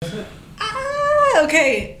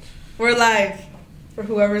Okay, we're live for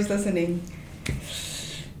whoever's listening.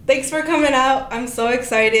 Thanks for coming out. I'm so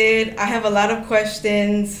excited. I have a lot of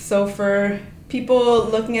questions. So for people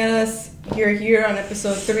looking at us, you're here on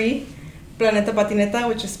episode 3, Planeta Patineta,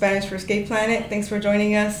 which is Spanish for Skate Planet. Thanks for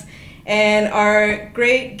joining us. And our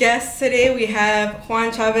great guests today, we have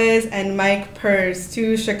Juan Chavez and Mike Perz,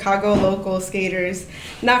 2 Chicago local skaters.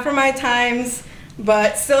 Not for my times,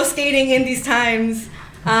 but still skating in these times.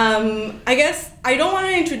 I guess I don't want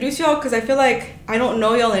to introduce y'all because I feel like I don't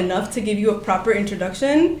know y'all enough to give you a proper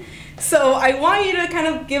introduction. So I want you to kind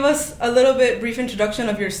of give us a little bit brief introduction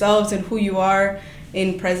of yourselves and who you are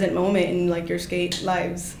in present moment in like your skate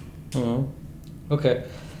lives. Mm-hmm. Okay,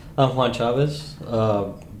 I'm Juan Chavez.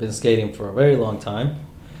 Been skating for a very long time.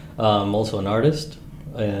 I'm also an artist,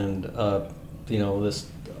 and this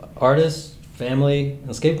artist, family,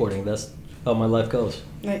 and skateboarding. That's how my life goes.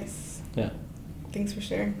 Nice. Yeah. Thanks for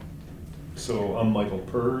sharing. So I'm Michael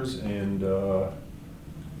Perz, and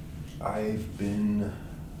I've been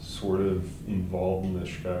sort of involved in the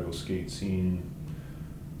Chicago skate scene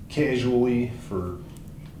casually for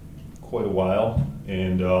quite a while,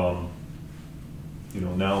 and now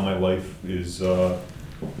my life is home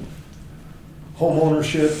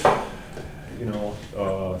ownership,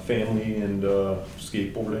 family, and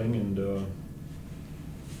skateboarding, and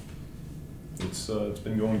it's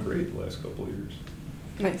been going great the last couple of years.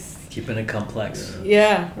 Nice. Keeping it complex.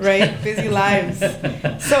 Yeah, right. Busy lives.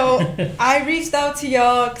 So I reached out to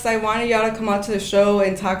y'all because I wanted y'all to come out to the show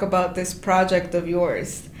and talk about this project of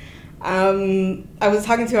yours. I was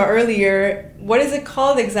talking to y'all earlier. What is it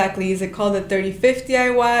called exactly? Is it called the 35th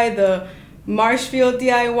DIY, the Marshfield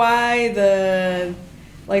DIY,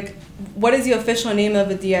 what is the official name of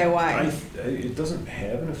the DIY? It doesn't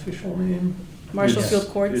have an official name. Marshfield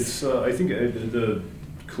Courts? It's I think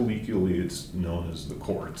colloquially it's known as the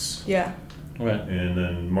Courts. Yeah. Right. And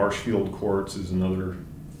then Marshfield Courts is another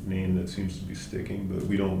name that seems to be sticking, but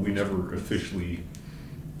we never officially.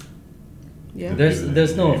 Yeah.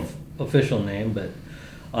 There's no official name, but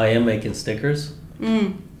I am making stickers.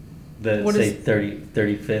 That what say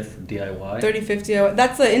 35th DIY. 35th DIY.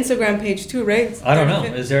 That's the Instagram page too, right? I don't know.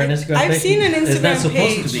 Is there an Instagram page? I've seen an Instagram page. Is that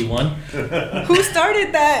supposed to be one? Who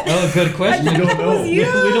started that? Oh, good question. I thought that was you.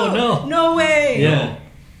 We don't know. No way. Yeah.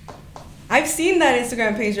 I've seen that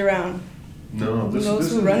Instagram page around. No, Who knows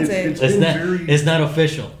who runs it? It's not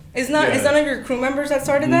official. It's none of your crew members that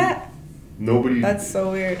started that? Nobody. That's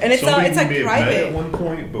so weird. And it's like may private. Have met at one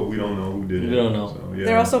point, but we don't know who did it. We don't know. So, yeah.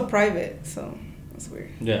 They're also private, so that's weird.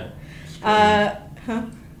 Yeah. Yes,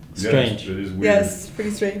 Strange. it is weird. Yes,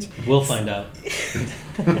 pretty strange. We'll find out.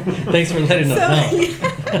 Thanks for letting us know.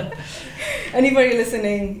 Yeah. Anybody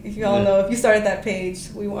listening, if you all know, if you started that page,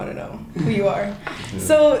 we want to know who you are. Yeah.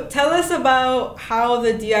 So tell us about how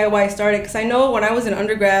the DIY started, because I know when I was in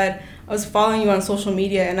undergrad, I was following you on social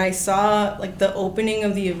media and I saw like the opening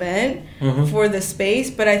of the event for the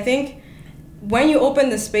space, but I think when you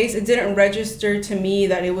opened the space, it didn't register to me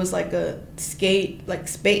that it was like a skate like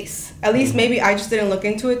space. At least maybe I just didn't look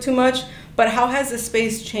into it too much. But how has the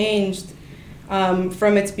space changed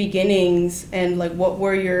from its beginnings, and like what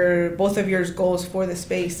were both of your goals for the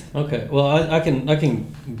space? Okay, well I can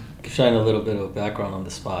shine a little bit of background on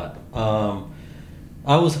the spot.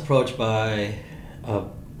 I was approached by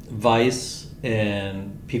Vice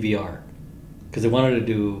and PBR because they wanted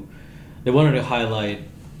to highlight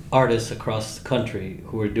artists across the country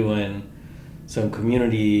who were doing some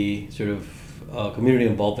community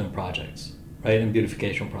involvement projects, right, and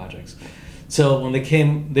beautification projects. So when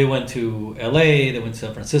they went to LA, they went to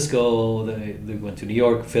San Francisco, they went to New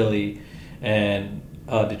York, Philly, and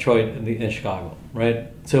Detroit and Chicago, right?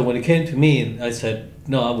 So when it came to me, I said,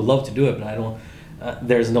 no, I would love to do it, but I don't.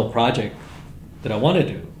 There's no project that I want to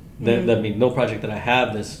do. That means no project that I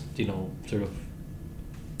have this, sort of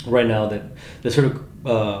right now that sort of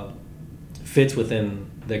fits within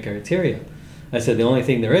the criteria. I said the only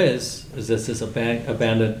thing there is this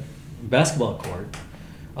abandoned basketball court.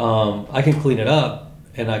 I can clean it up,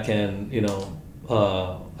 and I can,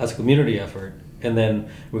 as a community effort, and then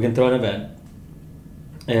we can throw an event.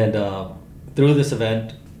 And through this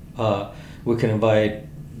event, we can invite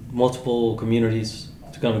multiple communities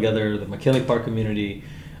to come together. The McKinley Park community,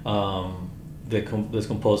 that's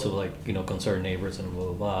composed of concerned neighbors and blah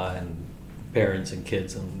blah blah, and parents and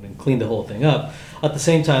kids, and clean the whole thing up. At the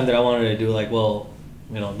same time that I wanted to do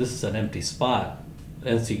this is an empty spot,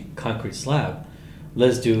 empty concrete slab.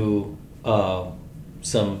 Let's do some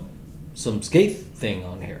skate thing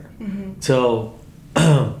on here. So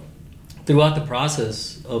throughout the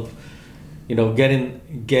process of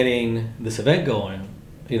getting this event going,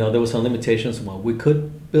 there was some limitations on what we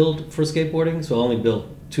could build for skateboarding, so I only built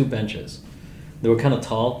 2 benches. They were kind of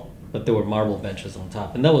tall, but they were marble benches on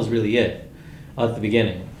top, and that was really it at the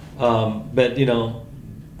beginning. But you know,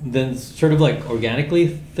 then sort of like organically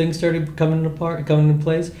things started coming into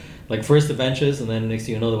place. Like first the benches, and then next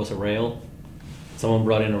thing you know there was a rail. Someone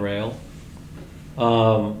brought in a rail,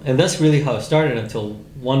 and that's really how it started. Until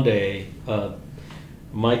one day,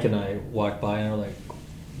 Mike and I walked by and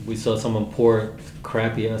we saw someone pour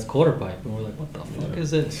crappy ass quarter pipe, and we're like, "What the fuck is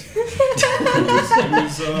this?"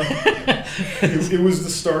 It was the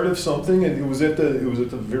start of something, and it was at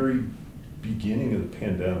the very beginning of the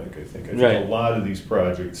pandemic. I think a lot of these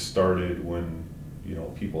projects started when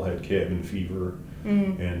people had cabin fever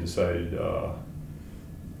and decided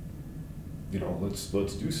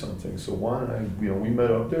let's do something. So Juan and I, we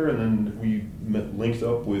met up there, and then we linked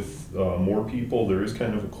up with more people. There is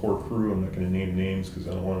kind of a core crew. I'm not going to name names because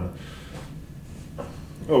I don't want to.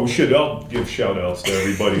 Oh, we should. I'll give shout outs to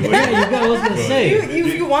everybody later. I was going to say.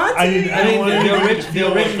 If you want to. I mean,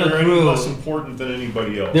 the original crew. Less important than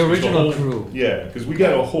anybody else. The original crew. Yeah, because we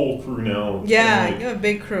got a whole crew now. Yeah, you have a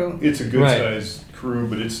big crew. It's a good sized crew,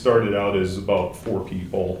 but it started out as about 4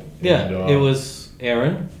 people. Yeah, and, it was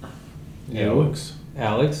Aaron. Alex.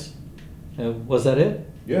 Was that it?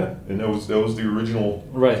 Yeah, and that was the original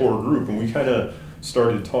core group, and we kind of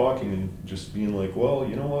started talking and just being like, well,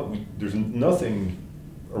 you know what? There's nothing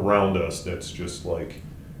around us that's just like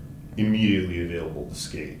immediately available to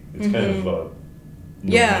skate. It's kind of no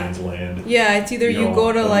man's land. Yeah, it's either you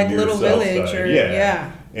go to like Little Village or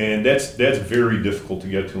and that's very difficult to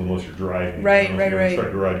get to unless you're driving. Right. Try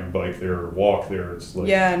to ride your bike there or walk there. It's like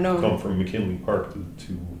come from McKinley Park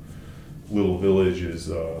to Little Village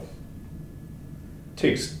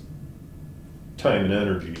takes time and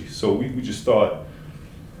energy. So we just thought,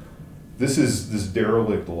 this is this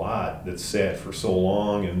derelict lot that's sat for so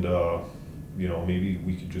long, and maybe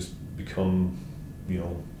we could just become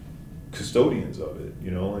custodians of it,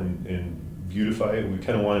 and beautify it. We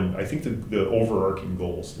kind of want. I think the overarching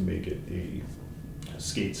goal is to make it a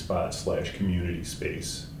skate spot / community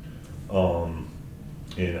space. And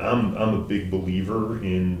I'm a big believer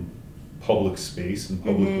in public space and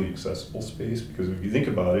publicly accessible space, because if you think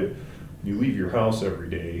about it, you leave your house every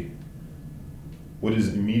day, what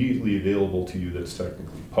is immediately available to you that's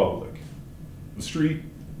technically public? The street,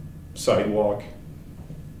 sidewalk,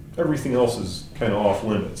 everything else is kind of off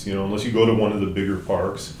limits, unless you go to one of the bigger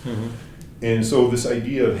parks. And so this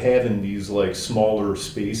idea of having these like smaller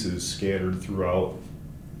spaces scattered throughout,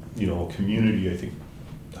 a community, I think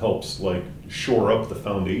helps like shore up the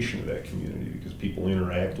foundation of that community, because people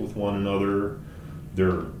interact with one another.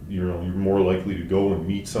 You're more likely to go and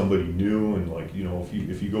meet somebody new, and like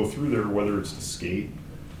if you go through there, whether it's to skate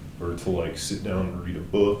or to like sit down and read a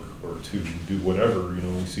book or to do whatever,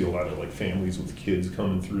 we see a lot of like families with kids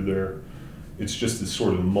coming through there. It's just this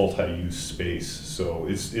sort of multi-use space, so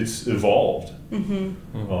it's evolved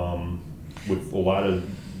with a lot of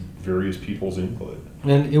various people's input.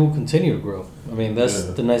 And it will continue to grow. I mean, that's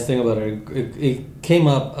the nice thing about it. It came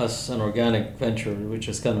up as an organic venture, which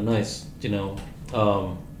is kind of nice,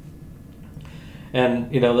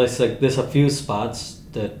 and there's a few spots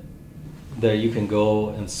that you can go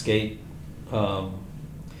and skate.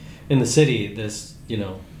 In the city, there's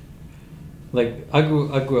like I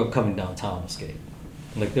grew up coming downtown to skate.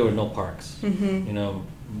 Like there were no parks.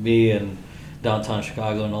 Me and downtown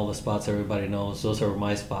Chicago and all the spots everybody knows. Those are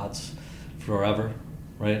my spots forever,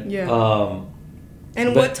 right? Yeah.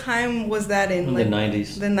 And what time was that in? The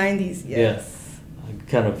 90s. The 90s, yes. Yeah.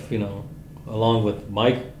 I kind of, along with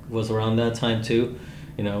Mike was around that time too.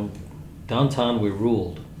 Downtown we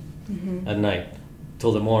ruled at night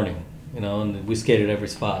till the morning, and we skated every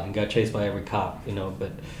spot and got chased by every cop,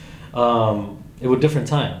 but it were different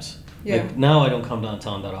times. Yeah. Like now I don't come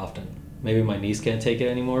downtown that often. Maybe my niece can't take it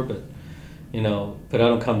anymore, but I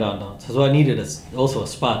don't come downtown. So I needed also a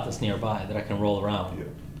spot that's nearby that I can roll around. Yeah.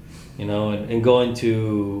 And going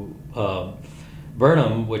to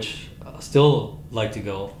Burnham, which I still like to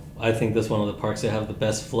go. I think that's one of the parks that have the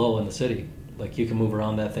best flow in the city. Like you can move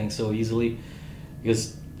around that thing so easily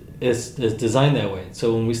because it's designed that way.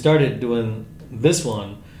 So when we started doing this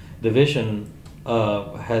one, the vision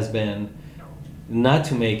has been not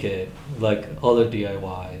to make it like other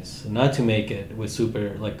DIYs, not to make it with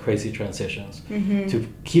super like crazy transitions, to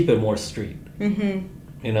keep it more street,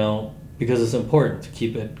 because it's important to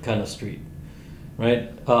keep it kind of street,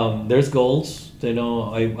 right? There's goals,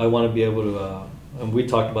 I want to be able to, and we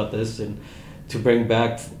talked about this, and to bring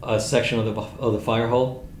back a section of the fire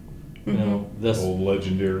hole. This old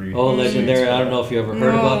legendary. I don't know if you ever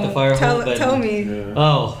heard about the fire hole. Tell me. Yeah.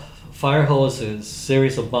 Oh, fire hole is a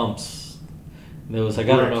series of bumps There was like,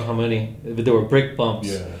 I don't know how many, but there were brick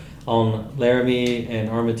bumps on Laramie and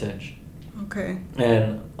Armitage. Okay.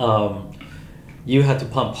 And you had to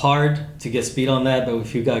pump hard to get speed on that, but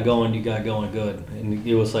if you got going, you got going good. And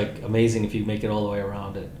it was like amazing if you make it all the way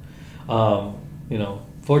around it. You know,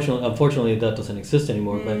 unfortunately that doesn't exist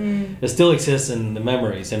anymore, but it still exists in the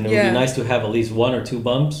memories. And it would be nice to have at least 1 or 2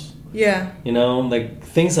 bumps. Yeah. You know, like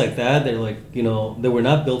things like that, they're like, you know, they were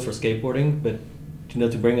not built for skateboarding, but, you know,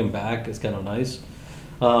 to bring them back is kind of nice.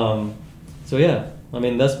 So yeah, I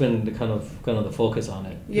mean, that's been the kind of the focus on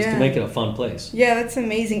it, just to make it a fun place. Yeah, that's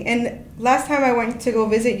amazing. And last time I went to go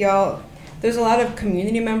visit y'all, there's a lot of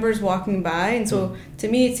community members walking by, and so to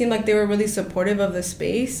me it seemed like they were really supportive of the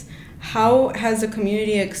space. How has the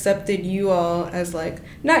community accepted you all as, like,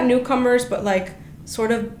 not newcomers, but like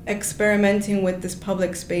sort of experimenting with this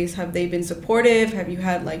public space? Have they been supportive? Have you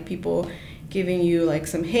had like people giving you like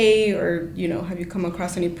some hate, or, you know, have you come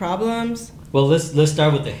across any problems? Well, let's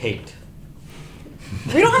start with the hate.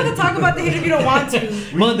 We don't have to talk about the hate if you don't want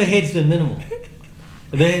to. Well, the hate's been minimal.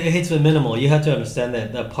 The hate's been minimal. You have to understand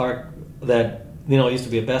that that park that, you know, used to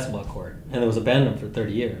be a basketball court, and it was abandoned for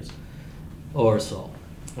 30 years or so,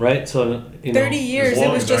 right? So, you know, 30 years, it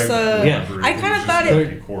was just a... I kind of thought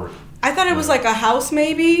it... I thought it was like a house,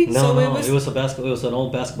 maybe. No, so no, it was an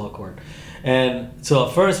old basketball court. And so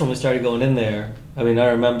at first when we started going in there, I mean, I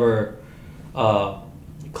remember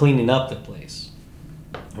cleaning up the place,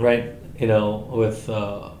 right? You know, with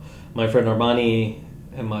my friend Armani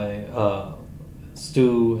and my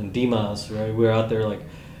Stu and Dimas, right? We were out there like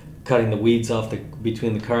cutting the weeds off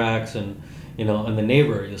between the cracks, and, you know, and the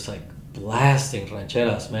neighbor just like blasting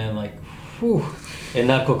rancheras, man, like, whew, and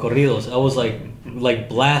narco corridos. I was like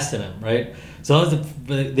blasting him, right? So that was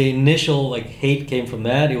the initial like hate came from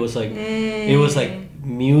that. It was like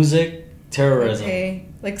music terrorism. Okay.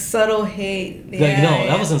 Like subtle hate. Yeah, no,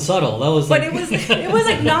 that wasn't subtle. That was but like, it was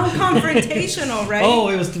like non-confrontational, right? Oh,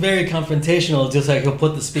 it was very confrontational. Just like he'll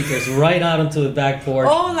put the speakers right out onto the back porch.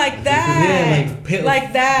 Oh, like that. Yeah,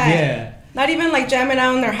 like that. Yeah. Not even like jamming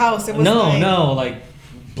out in their house. It was like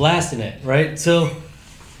blasting it, right? So,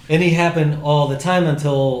 and it happened all the time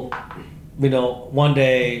until, you know, one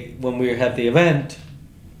day when we were at the event,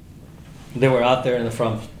 they were out there in the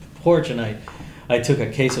front porch, and I took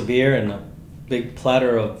a case of beer and a big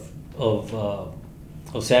platter of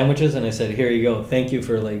sandwiches, and I said, "Here you go. Thank you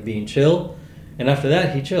for like being chill." And after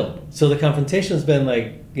that, he chilled. So the confrontation's been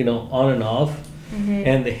like, you know, on and off,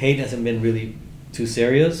 and the hate hasn't been really too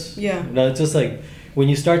serious. Yeah. No, it's just like when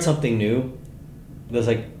you start something new, there's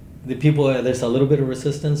like there's a little bit of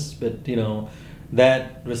resistance, but, you know,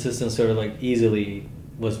 that resistance sort of like easily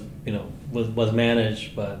was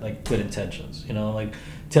managed by like good intentions, you know, like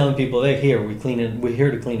telling people, hey, we're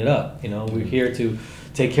here to clean it up, you know, we're here to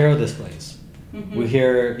take care of this place. We're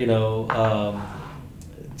here, you know,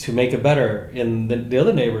 to make it better. And the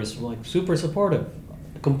other neighbors were like super supportive,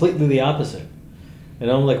 completely the opposite. You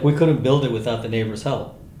know, like we couldn't build it without the neighbors'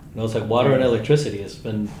 help. You know, it's like water and electricity has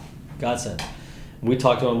been godsend. We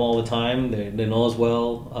talk to them all the time. They know us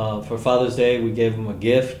well. For Father's Day, we gave them a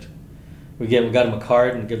gift. We got them a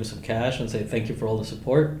card and give them some cash and say thank you for all the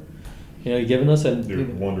support, you know, you've given us. And they're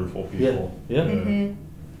wonderful people. Yeah.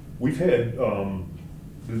 We've had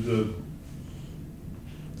the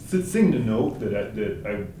thing to note that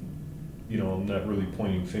I, you know, I'm not really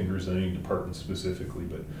pointing fingers at any department specifically,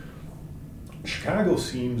 but Chicago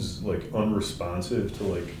seems like unresponsive to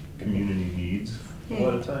like community needs a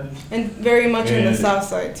lot of times, and very much on the south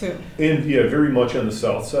side too. And yeah, very much on the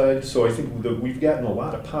south side. So I think that we've gotten a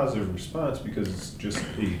lot of positive response because it's just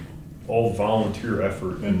a all volunteer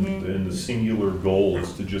effort, and the singular goal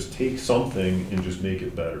is to just take something and just make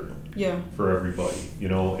it better. Yeah. For everybody, you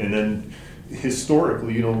know. And then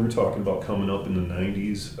historically, you know, we were talking about coming up in the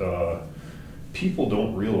 90s. People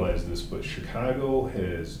don't realize this, but Chicago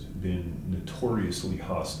has been notoriously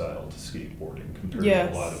hostile to skateboarding compared to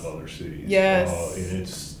a lot of other cities. Yes. And it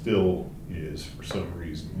still is for some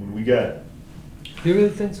reason. When we got... You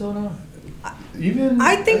really think so now?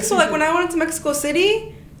 I think so. Like when I went to Mexico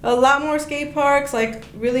City, a lot more skate parks, like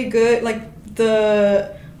really good. Like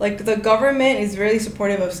the government is really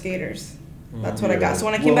supportive of skaters. That's what I got. So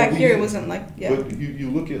when I came back here, it wasn't like, But you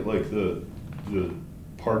look at like the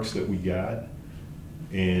parks that we got,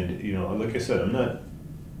 and, you know, like I said, I'm not,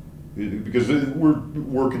 because we're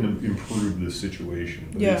working to improve the situation,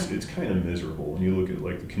 but it's kind of miserable when you look at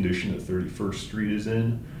like the condition that 31st Street is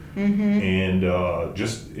in, and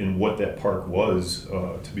just in what that park was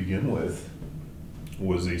to begin with,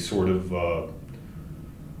 was a sort of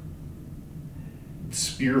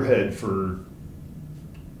spearhead for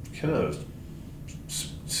kind of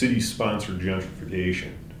city-sponsored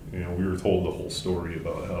gentrification. we were told the whole story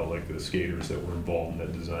about how like the skaters that were involved in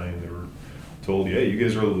that design, they were told, yeah, you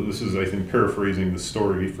guys are, this is, I think, paraphrasing the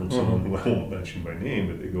story from someone who I won't mention by name,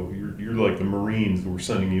 but they go, you're like the Marines, we're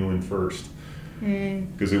sending you in first.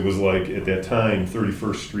 Because it was like, at that time,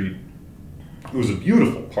 31st Street, it was a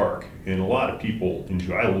beautiful park, and a lot of people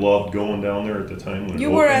enjoy. I loved going down there at the time when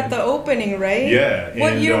you were at the opening, right? Yeah.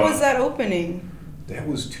 What year was that opening? That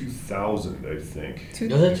was 2000, I think.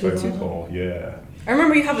 If I recall, yeah. I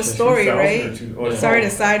remember you have a story, right? Sorry to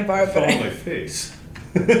sidebar, but but on my face.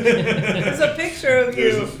 There's a picture of you.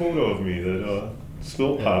 There's a photo of me that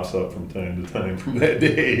still pops up from time to time from that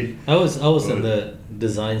day. I was in the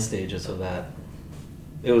design stages of that.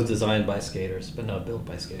 It was designed by skaters, but not built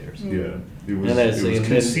by skaters. Yeah, it was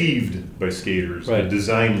conceived by skaters. Right. The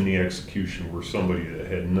design and the execution were somebody that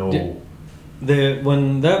had no.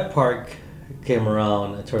 When that park came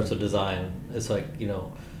around in terms of design, it's like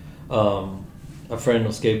a friend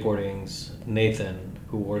of skateboarding's, Nathan,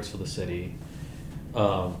 who works for the city,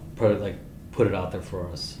 put it out there for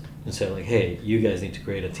us and said like, hey, you guys need to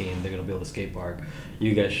create a team. They're gonna build a skate park.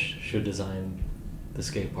 You guys should design the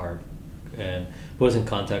skate park, and put us in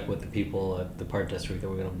contact with the people at the park district that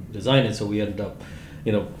were gonna design it. So we ended up,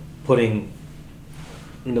 putting,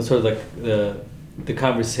 sort of like the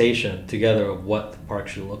conversation together of what the park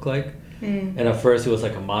should look like. And at first it was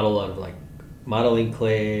like a model out of like modeling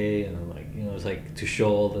clay, and like it was like to show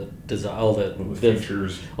all the design, all the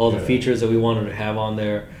features, the features that we wanted to have on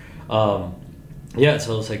there. So it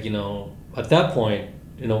was like at that point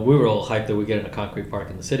we were all hyped that we get in a concrete park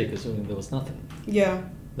in the city, because there was nothing. Yeah.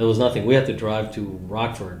 There was nothing. We had to drive to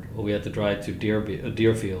Rockford, or we had to drive to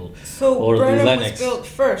Deerfield. So or Burnham Lennox. was built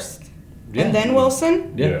first. Yeah. And then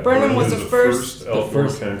Wilson? Yeah. Burnham was the first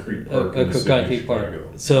concrete park in the city of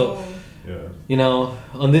Chicago. So,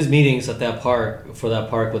 on these meetings at that park,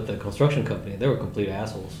 with the construction company, they were complete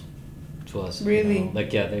assholes to us. Really? They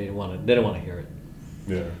didn't want to hear it.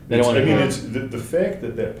 Yeah. They don't want to hear it. It's the fact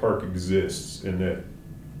that park exists and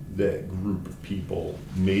that group of people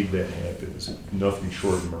made that happen is nothing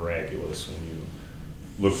short of miraculous when you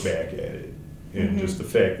look back at it. And just the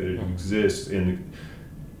fact that it exists, and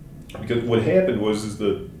because what happened was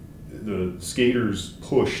the skaters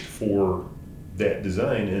pushed for that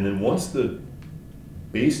design, and then once the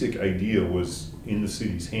basic idea was in the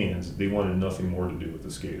city's hands, they wanted nothing more to do with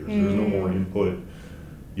the skaters. There was no more input.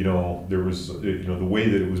 There was the way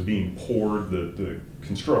that it was being poured, the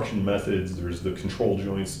construction methods. There's the control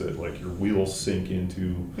joints that like your wheels sink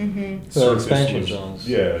into. Expansion zones.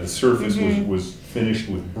 Yeah, the surface was finished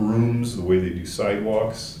with brooms, the way they do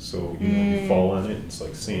sidewalks. So you fall on it, it's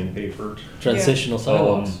like sandpaper. Transitional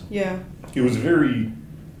sidewalks. It was very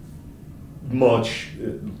much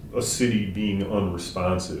a city being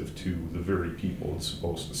unresponsive to the very people it's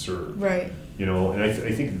supposed to serve. Right. And I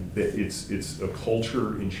think that it's a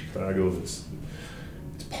culture in Chicago it's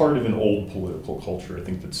part of an old political culture, I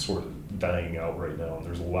think, that's sort of dying out right now. And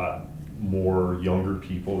there's a lot more younger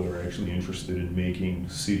people that are actually interested in making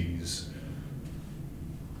cities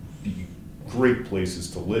be great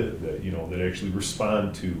places to live, that actually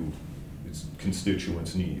respond to its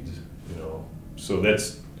constituents' needs. So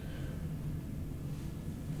that's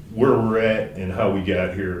where we're at and how we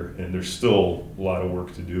got here, and there's still a lot of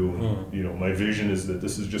work to do. And, my vision is that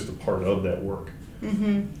this is just a part of that work.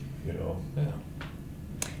 Yeah.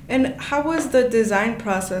 And how was the design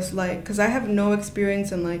process like? Because I have no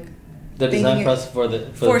experience in like the design process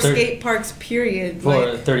for skate parks. Period.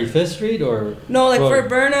 For 35th Street or no, like for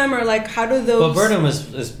Burnham, or like how do those? Well, Burnham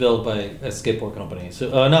is built by a skateboard company.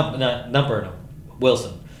 So not Burnham,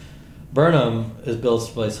 Wilson. Burnham is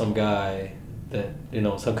built by some guy that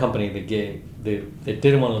some company they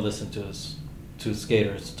didn't want to listen to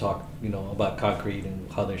skaters to talk about concrete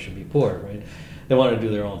and how they should be poured, right? They wanted to do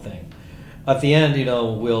their own thing. At the end,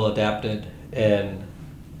 Will adapted, and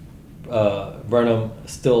Burnham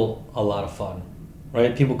still a lot of fun,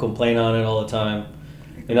 right? People complain on it all the time.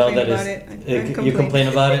 You complain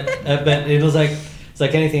about it, but it was like it's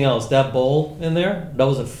like anything else. That bowl in there, that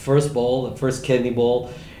was the first kidney bowl,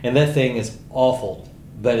 and that thing is awful.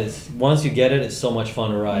 But once you get it, it's so much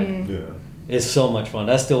fun to ride. Yeah. It's so much fun.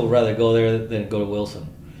 I still rather go there than go to Wilson.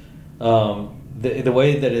 The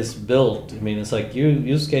way that it's built, it's like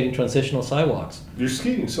you're skating transitional sidewalks. You're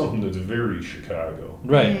skating something that's very Chicago.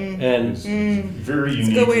 Right, and it's very unique.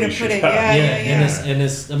 It's a good way to put it. Yeah. And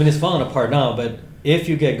it's falling apart now. But if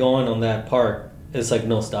you get going on that park, it's like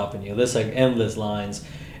no stopping you. There's like endless lines,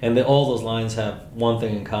 and all those lines have one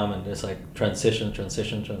thing in common. There's like transition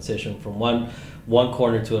from one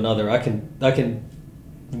corner to another. I can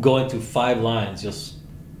go into 5 lines, just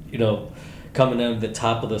coming in at the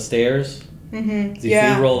top of the stairs, Mm-hmm. If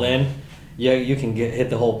you roll in, you can hit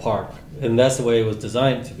the whole park, and that's the way it was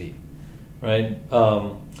designed to be, right?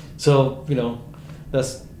 So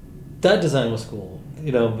that design was cool,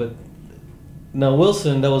 but now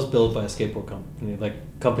Wilson, that was built by a skateboard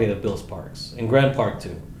company that builds parks, and Grand Park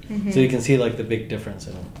too. Mm-hmm. So you can see like the big difference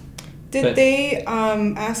in them. Did they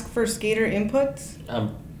ask for skater inputs?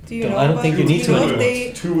 Do you know? I don't think you need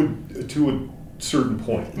to. To a certain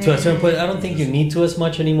point. To a certain point, I don't think you need to as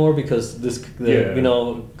much anymore because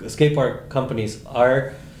skate park companies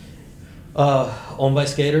are owned by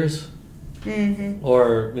skaters,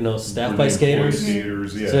 or staffed by skaters.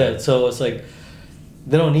 So it's like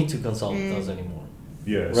they don't need to consult with us anymore.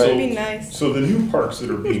 Yeah, right. so It'd be nice. So the new parks that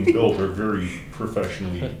are being built are very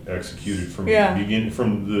professionally executed from the beginning,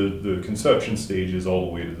 from the conception stages all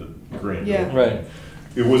the way to the grand. Yeah. Right.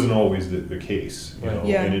 It wasn't always the case, Right.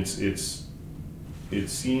 Yeah. and it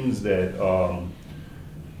seems that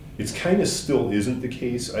it's kind of still isn't the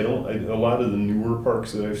case. A lot of the newer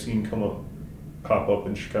parks that I've seen pop up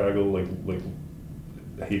in Chicago, like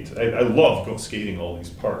I love skating all these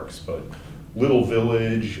parks, but Little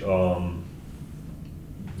Village,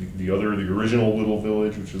 the original Little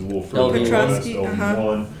Village, which is a little further west,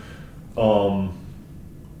 LV1.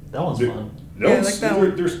 That one's fun. I like that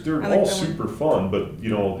one. They're all super fun, but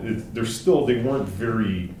they weren't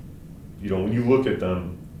very, when you look at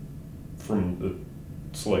them from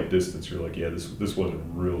a slight distance, you're like, yeah, this wasn't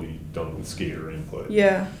really done with skater input.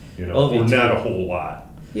 Yeah. Or not a whole lot.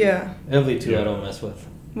 Yeah. LV2 I don't mess with.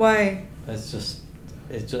 Why? It's just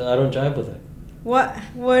I don't jive with it. What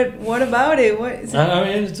about it? What is it? I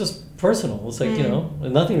mean, it's just personal. It's like,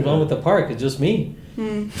 nothing wrong with the park. It's just me.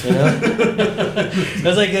 It's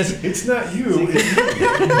like it's not you.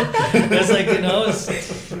 It's like,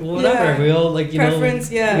 it's whatever. Yeah. We all like, preference,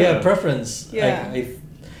 preference. Yeah.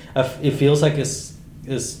 It feels like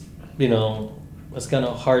it's kind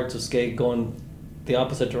of hard to skate going the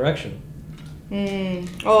opposite direction.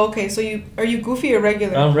 Oh, okay. So are you goofy or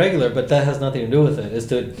regular? I'm regular, but that has nothing to do with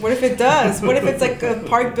it. What if it does? What if it's like a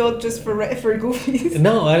park built just for goofies?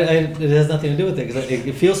 No, it has nothing to do with it because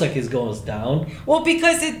it feels like it goes down. Well,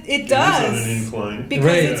 because it does. It is on an incline.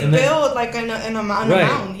 Because it's built like on a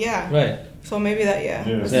mound. Yeah. Right. So maybe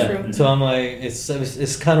that's true. So I'm like, it's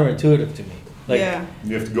counterintuitive to me. Like,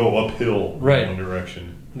 you have to go uphill in one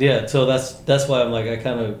direction. Yeah. So that's why I'm like, I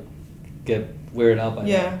kind of get weirded out by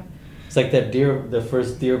that. It's like the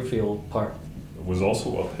first Deerfield park. It was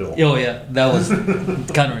also uphill. Oh yeah, that was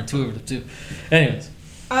counterintuitive too. Anyways,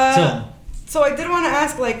 so I did want to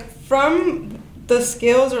ask, like, from the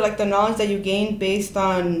skills or like the knowledge that you gained based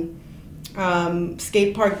on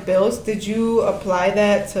skate park builds, did you apply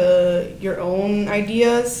that to your own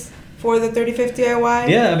ideas for the 35th DIY?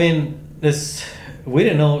 Yeah, I mean, we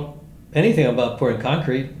didn't know anything about pouring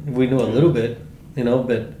concrete. We knew a little bit,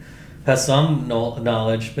 but. Has some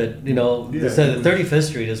knowledge, but the 35th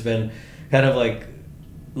Street has been kind of like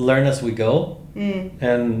learn as we go,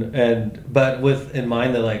 but with in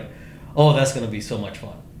mind that like, oh, that's gonna be so much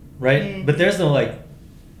fun, right? But there's no like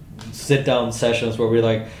sit down sessions where we're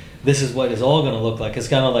like, this is what it's all gonna look like. It's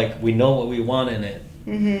kind of like we know what we want in it,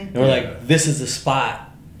 and we're like, this is the spot.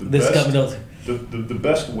 The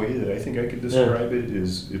best way that I think I could describe it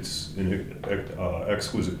is it's an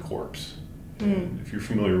exquisite corpse. And if you're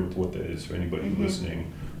familiar with what that is, for anybody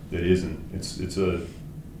listening that isn't, it's a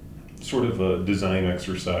sort of a design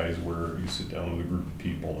exercise where you sit down with a group of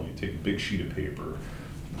people and you take a big sheet of paper.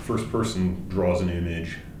 The first person draws an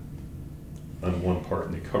image on one part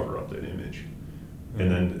and they cover up that image.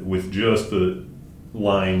 And then with just the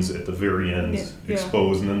lines at the very ends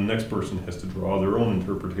exposed, and then the next person has to draw their own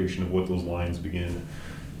interpretation of what those lines begin.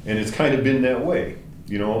 And it's kind of been that way.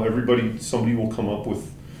 Somebody will come up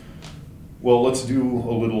with, well, let's do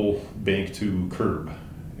a little bank to curb,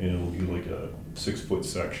 and it'll be like a 6-foot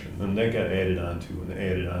section. And that got added onto, and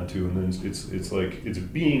then it's like it's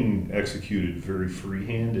being executed very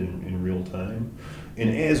freehand in real time. And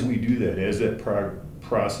as we do that, as that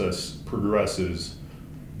process progresses,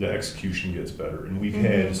 the execution gets better. And we've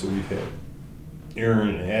had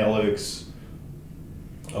Aaron and Alex,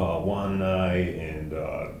 Juan and I, and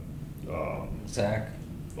Zach.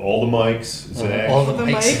 All the mics. Zach. All the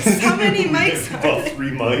mics. How many mics are About there?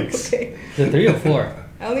 3 mics. Okay. The 3 or 4.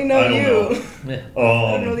 I only know you.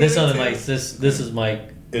 Know. This other mics. This is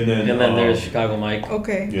Mike. And then there's Chicago Mike.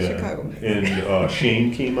 Okay, yeah. Chicago. And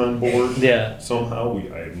Shane came on board. Yeah. Somehow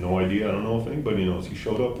I have no idea. I don't know if anybody knows. He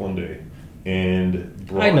showed up one day and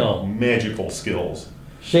brought magical skills.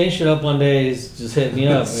 Shane showed up one day. He's just hit me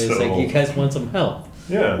up. It's So- like, you guys want some help?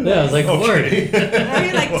 Yeah. Yeah, I was like, Okay. Now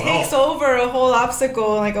he like Wow. takes over a whole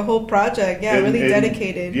obstacle, like a whole project. Yeah, really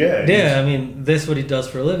dedicated. Yeah. Yeah, I mean, this is what he does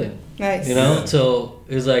for a living. Nice. You know, Yeah. so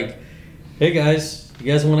it was like, hey guys,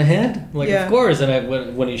 you guys want a hand? I'm like, Yeah. of course.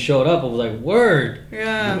 And when he showed up, I was like, word.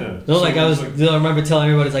 Yeah. No, So like I was, I remember telling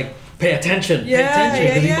everybody, it's like, pay attention, Yeah, pay attention,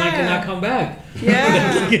 because yeah, he might yeah. not come back.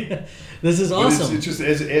 Yeah. This is But awesome. It's just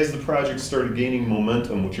as the project started gaining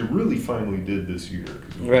momentum, which it really finally did this year.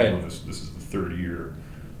 'Cause Right. This is the third year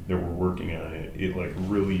that we're working on it. It like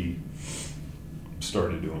really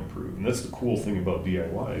started to improve, and that's the cool thing about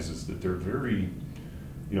DIYs is that they're very,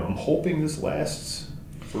 I'm hoping this lasts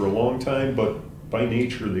for a long time, but by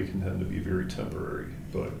nature they can tend to be very temporary.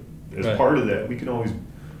 But as Right. part of that, we can always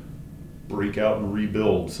break out and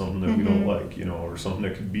rebuild something that we don't like, or something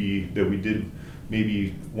that could be that we did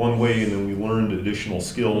maybe one way and then we learned additional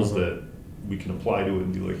skills that we can apply to it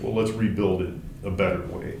and be like, well, let's rebuild it a better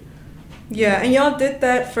way. Yeah, and y'all did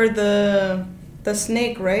that for the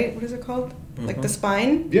snake, right? What is it called? Like the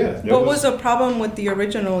spine? Yeah. that What was the problem with the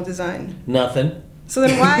original design? Nothing. So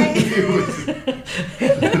then why?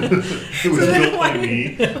 it was then built why- by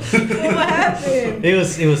me. What happened?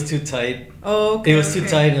 It was too tight. Oh, okay. It was too okay.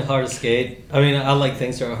 tight and hard to skate. I mean, I like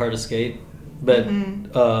things that are hard to skate, but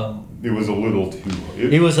It was a little too.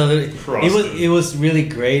 it was really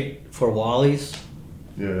great for wallies,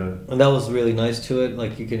 Yeah. and that was really nice to it.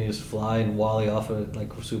 Like you can just fly and wally off of it, like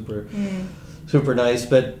super nice.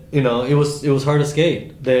 But it was hard to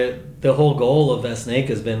skate. The whole goal of that snake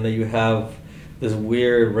has been that you have this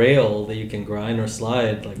weird rail that you can grind or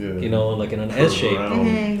slide, like like in an S shape.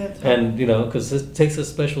 That's right. And because it takes a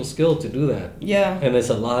special skill to do that, Yeah. and it's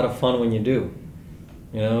a lot of fun when you do.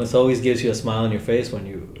 It always gives you a smile on your face when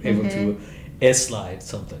you're able to S-slide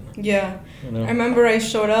something. Yeah. I remember I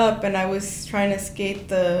showed up and I was trying to skate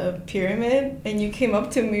the pyramid and you came up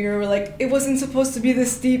to me and you were like, it wasn't supposed to be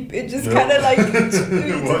this steep. It just No. kind of like, It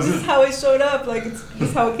this is how it showed up. Like, this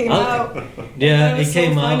is how it came out. Yeah, That was it so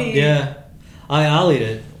came out. funny. Yeah, I ollied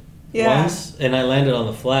it Yeah. once and I landed on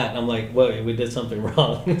the flat. I'm like, wait, we did something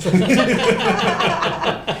wrong.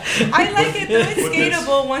 I like it though. It's But that's-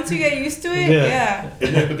 skatable. Once you get used to it, Yeah.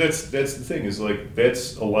 yeah. But that's the thing is like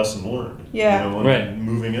that's a lesson learned. Yeah. And Right.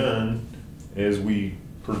 moving on as we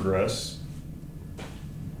progress,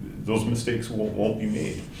 those mistakes won't be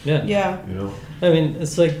made. Yeah. Yeah. I mean,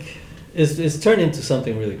 it's like it's turned into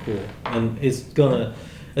something really cool, and it's gonna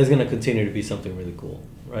continue to be something really cool,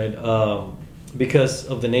 right? Because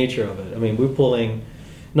of the nature of it. I mean, we're pulling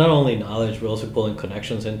not only knowledge, we're also pulling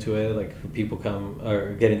connections into it. Like people come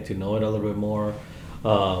are getting to know it a little bit more.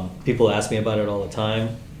 People ask me about it all the time.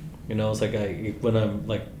 It's like when I'm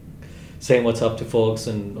like saying what's up to folks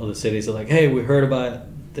in other cities, they're like, "Hey, we heard about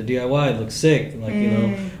the DIY. It looks sick. Like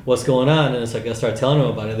what's going on?" And it's like I start telling them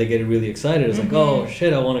about it. They get really excited. It's like, "Oh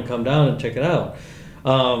shit, I want to come down and check it out."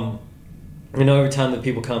 Every time that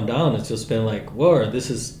people come down, it's just been like, "Whoa, this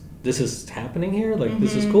is happening here. Like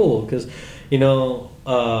this is cool." Because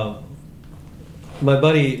my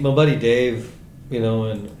buddy Dave,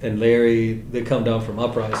 and Larry, they come down from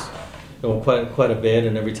Uprise, quite a bit,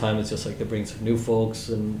 and every time it's just like they bring some new folks,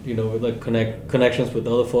 and like connections with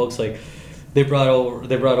other folks. Like they brought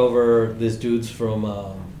over these dudes from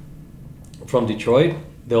Detroit.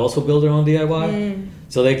 They also build their own DIY,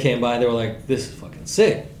 so they came by. They were like, "This is fucking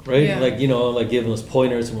sick, right?" Yeah. Like like giving us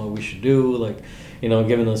pointers on what we should do, like.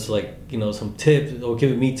 Giving us like some tips or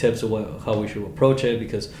giving me tips of how we should approach it,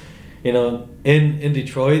 because in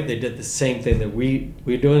Detroit they did the same thing that we're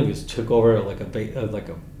doing. We just took over like a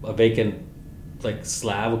vacant like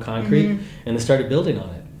slab of concrete and they started building on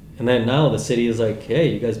it, and then now the city is like, hey,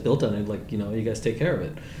 you guys built on it, like you guys take care of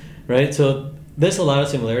it, right? So there's a lot of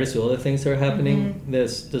similarities to other things that are happening.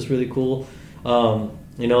 That's really cool. And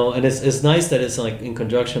it's nice that it's like in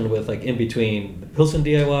conjunction with like in between the Pilsen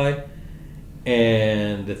DIY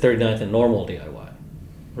and the 39th and normal DIY,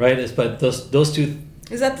 right? But those two.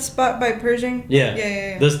 Is that the spot by Pershing? Yeah.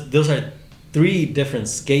 Yeah. Those are three different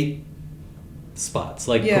skate spots,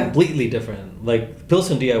 like completely different. Like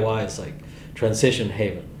Pilsen DIY is like transition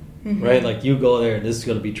haven, right? Like you go there and this is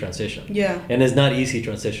going to be transition. Yeah. And it's not easy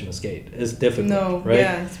transition to skate. It's difficult. No. Right?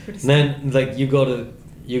 Yeah. It's pretty. And then like you go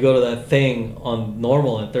to that thing on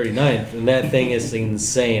normal and 39th, and that thing is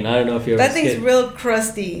insane. I don't know if you ever. That thing's real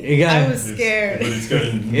crusty. I was scared.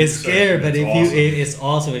 It's scared, but it's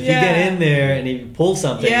awesome. If you get in there and you pull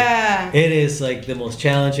something, it is like the most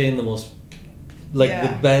challenging, the most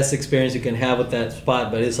the best experience you can have with that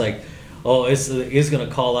spot. But it's like, it's gonna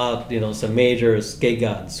call out some major skate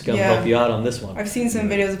gods to come help you out on this one. I've seen some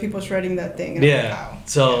videos of people shredding that thing. And I'm like, wow.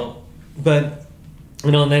 So, but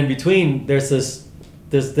and then in between there's this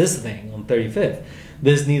thing on 35th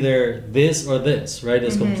there's neither this or this, right?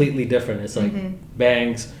 It's completely different. It's like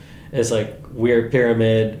banks, it's like weird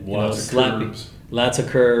pyramid, Lots of curves. Lots of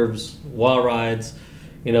curves, wall rides,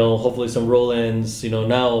 hopefully some roll-ins,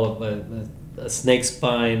 now a snake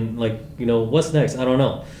spine, like, what's next? I don't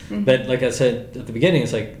know. But like I said at the beginning,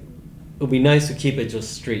 it's like, it would be nice to keep it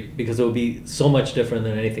just street, because it would be so much different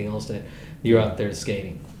than anything else that you're out there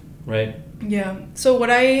skating, right? Yeah. So what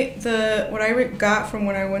I got from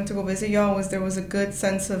when I went to go visit y'all was there was a good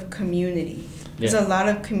sense of community. There's a lot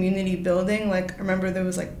of community building. Like, I remember there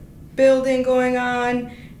was like building going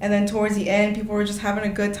on, and then towards the end, people were just having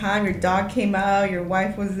a good time. Your dog came out, your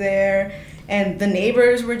wife was there, and the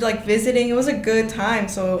neighbors were like visiting. It was a good time.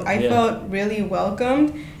 So I felt really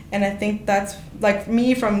welcomed, and I think that's, like,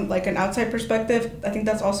 me from like an outside perspective, I think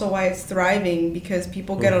that's also why it's thriving, because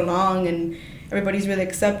people get along and everybody's really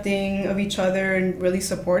accepting of each other and really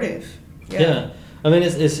supportive. Yeah. I mean,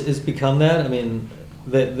 it's become that. I mean,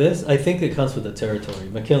 this, I think it comes with the territory.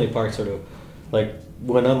 McKinley Park sort of, like,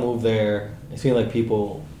 when I moved there, it seemed like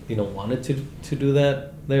people, wanted to do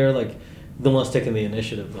that there. Like, the ones taking the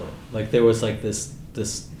initiative, though. Like, there was like this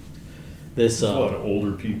a lot of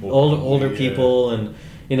older people. Older people, and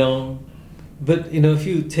but if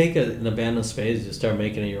you take an abandoned space, you start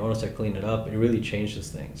making it your own, start cleaning it up, it really changes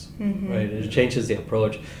things, right? It changes the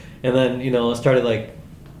approach. And then I started like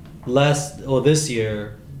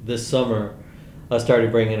this summer, I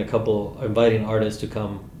started bringing inviting artists to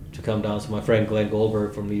come down. So my friend Glenn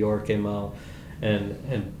Goldberg from New York came out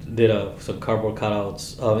and did some cardboard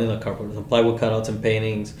cutouts, some plywood cutouts and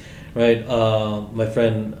paintings, right? My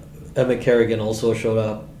friend Emmett Kerrigan also showed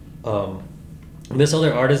up. There's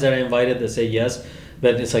other artists that I invited that say yes,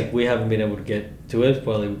 but it's like we haven't been able to get to it.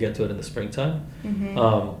 Probably we'll get to it in the springtime.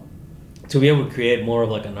 To be able to create more of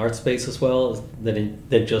like an art space as well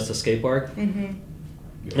than just a skate park, and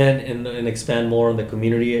expand more on the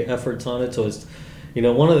community efforts on it. So it's,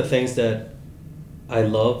 one of the things that I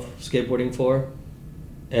love skateboarding for,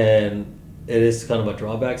 and it is kind of a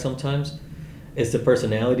drawback sometimes, is the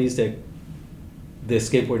personalities that the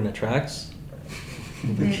skateboarding attracts.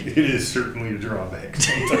 It is certainly a drawback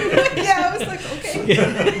sometimes. I was like, okay,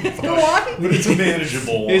 go on. But it's a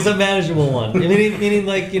manageable one. It's a manageable one. Meaning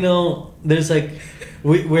like, there's like,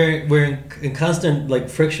 we're in constant like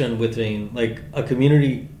friction between like a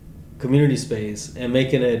community space and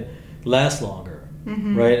making it last longer,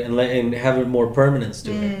 right? And having more permanence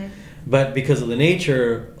to it. But because of the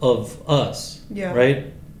nature of us,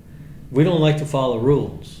 right? We don't like to follow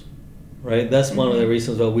rules. Right, that's one of the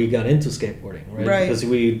reasons why we got into skateboarding, right? Because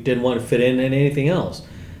we didn't want to fit in anything else.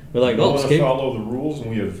 We're like, we want to follow the rules,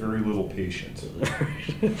 and we have very little patience.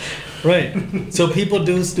 Right. So people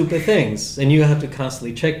do stupid things, and you have to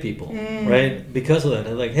constantly check people, right? Because of that,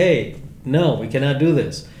 they're like, hey, no, we cannot do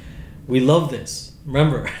this. We love this.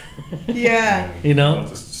 Remember? Yeah. We want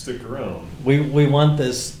this to stick around. We want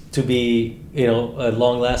this to be, a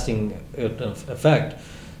long-lasting effect.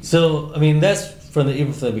 So, I mean, that's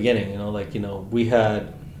even from the beginning, we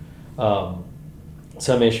had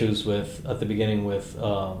some issues at the beginning with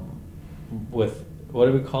what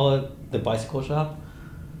do we call it? The bicycle shop?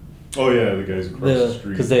 Oh yeah, the guys across the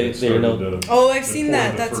street. Because they I've seen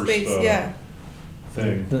that space,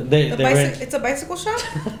 thing. It's a bicycle shop?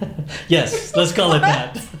 Yes, let's call it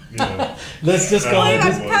that. Yeah. Let's just call it. I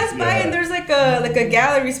passed by and there's like a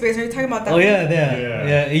gallery space. Are you talking about that? Oh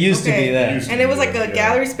yeah. It used to be that. And it was like a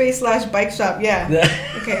gallery space / bike shop. Yeah.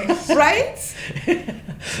 Okay. Right?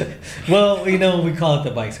 Well, we call it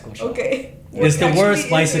the bicycle shop. Okay. It's the worst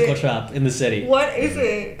bicycle shop in the city. What is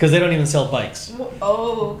it? Because they don't even sell bikes.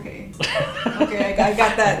 Oh, okay. Okay, I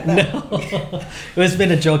got that. No. It's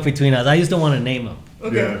been a joke between us. I just don't want to name them.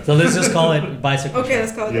 Okay. Yeah. So let's just call it bicycle shop. Okay,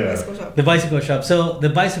 let's call it the bicycle shop. The bicycle shop. So the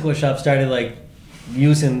bicycle shop started like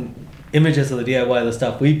using images of the DIY, the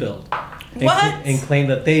stuff we built. And claimed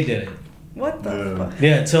that they did it. What the fuck?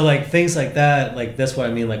 Yeah, so like things like that, like that's what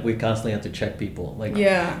I mean, like we constantly have to check people. Like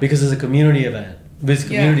because it's a community event. It's a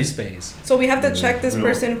community space. So we have to check this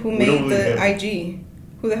person who made the IG.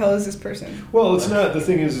 Who the hell is this person? Well, it's not. The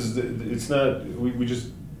thing is that it's not. We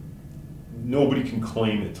just nobody can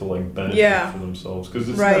claim it to like benefit for themselves because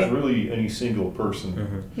it's not really any single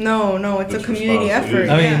person. No, it's a community effort. It is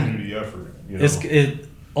a community effort.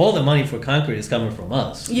 All the money for concrete is coming from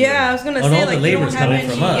us. Yeah, I was gonna say all like the labor is coming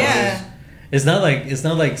from us. Yeah. It's not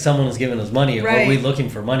like someone is giving us money or we're looking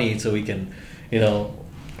for money so we can,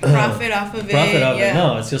 profit off of it.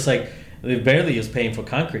 No, it's just like they barely is paying for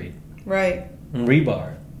concrete. Right. And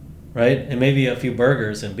rebar, right? And maybe a few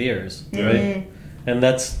burgers and beers, right? And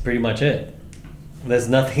that's pretty much it. There's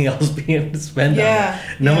nothing else being spent on it.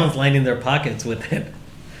 No one's lining their pockets with it,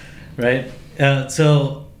 right?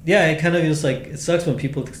 So yeah, it kind of is like it sucks when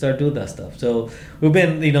people start doing that stuff. So we've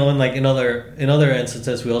been, in like in other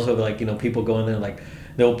instances, we also have like people go in there like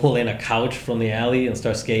they'll pull in a couch from the alley and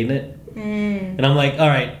start skating it, and I'm like, all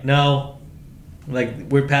right, no, like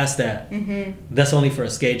we're past that. That's only for a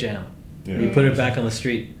skate jam. Yeah. You put it back on the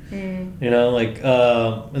street. Like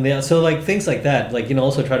so like things like that, like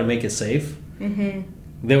also try to make it safe.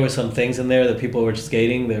 There were some things in there that people were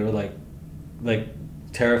skating. They were like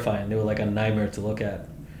terrifying. They were like a nightmare to look at.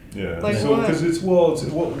 Yeah, like so because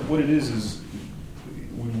what it is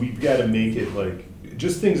we've got to make it like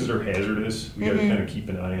just things that are hazardous. We got to kind of keep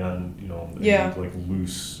an eye on, like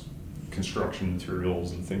loose construction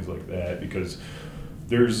materials and things like that, because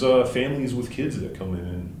there's families with kids that come in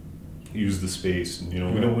and use the space,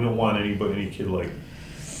 and we don't want any kid like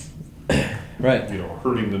right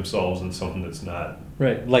hurting themselves in something that's not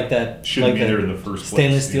right, like that shouldn't like be there in the first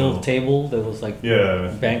stainless place. Steel table that was like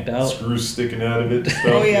banked out, screws sticking out of it. Stuff.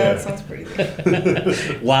 Oh yeah, that sounds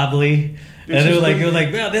crazy. Wobbly. And they were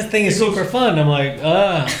like, wow, this thing is super fun. I'm like,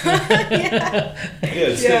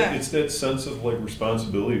 it's that sense of like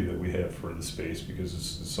responsibility that we have for the space, because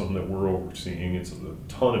it's something that we're overseeing. It's a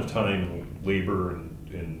ton of time and labor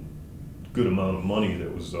and good amount of money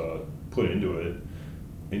that was put into it,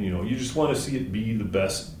 and you just want to see it be the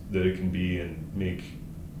best that it can be, and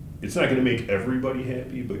it's not going to make everybody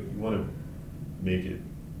happy, but you want to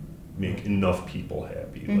make enough people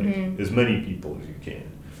happy, like as many people as you can.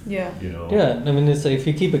 Yeah. Yeah, I mean, it's like if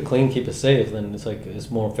you keep it clean, keep it safe, then it's like it's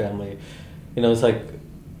more family. It's like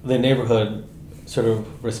the neighborhood sort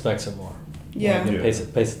of respects it more. Yeah. Like,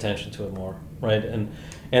 pays attention to it more, right? And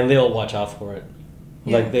they all watch out for it.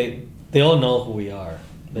 Yeah. Like they all know who we are,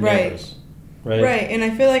 the neighbors, right? Right, and I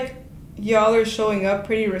feel like y'all are showing up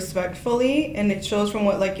pretty respectfully, and it shows from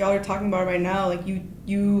what like y'all are talking about right now. Like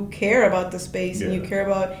you care about the space, and you care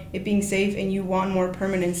about it being safe, and you want more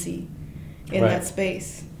permanency in that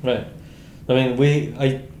space. Right. I mean,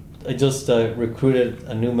 I just recruited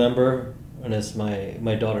a new member, and it's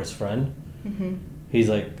my daughter's friend. He's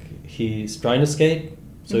trying to skate,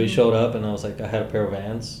 so he showed up, and I was like, I had a pair of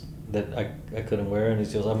Vans that I couldn't wear,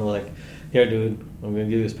 and I'm like, here, dude, I'm gonna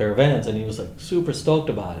give you this pair of Vans, and he was like super stoked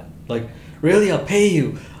about it. Like, really, I'll pay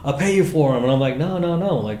you for them, and I'm like, no,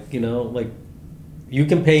 like like. You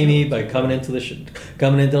can pay me by coming into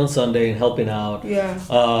on Sunday and helping out. Yeah.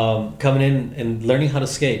 Coming in and learning how to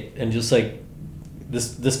skate, and just like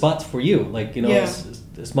this spot's for you. Like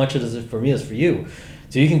as much as it's for me as for you.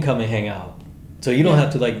 So you can come and hang out. So you don't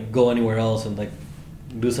have to like go anywhere else and like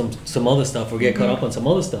do some other stuff or get caught up on some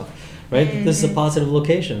other stuff, right? This is a positive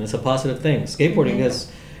location. It's a positive thing. Skateboarding has,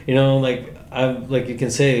 like you can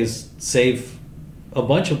say, is save a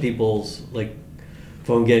bunch of people's like.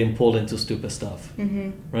 From getting pulled into stupid stuff,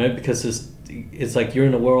 right? Because it's like you're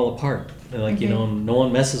in a world apart, and like no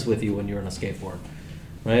one messes with you when you're on a skateboard,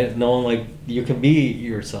 right? No one, like, you can be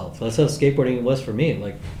yourself. That's how skateboarding was for me.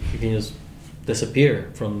 Like, you can just disappear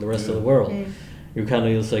from the rest of the world. You kind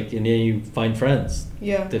of just like, and then you find friends.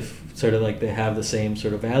 Yeah. They sort of like they have the same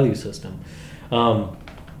sort of value system.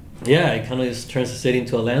 It kind of just turns the city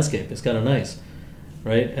into a landscape. It's kind of nice,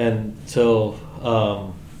 right? And so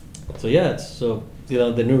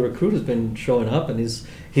the new recruit has been showing up, and he's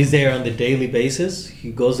there on the daily basis. He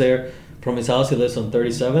goes there from his house. He lives on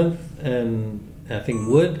 37th and I think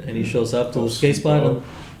Wood, and he shows up to the skate spot on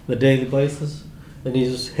the daily basis, and he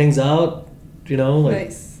just hangs out.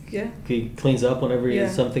 Nice. Yeah. He cleans up whenever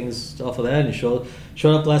something's off of that. And he showed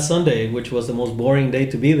up last Sunday, which was the most boring day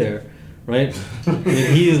to be there, right?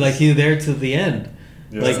 He's there to the end,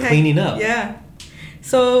 like cleaning up. Yeah.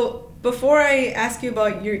 So. Before I ask you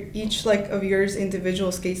about each of yours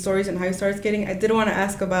individual skate stories and how you started skating, I did want to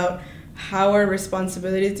ask about how are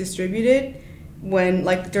responsibilities distributed when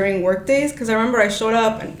during work days, because I remember I showed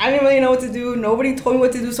up and I didn't really know what to do. Nobody told me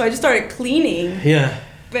what to do, so I just started cleaning. Yeah.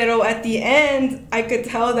 Pero at the end, I could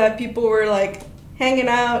tell that people were hanging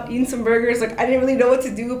out, eating some burgers. I didn't really know what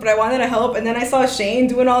to do, but I wanted to help. And then I saw Shane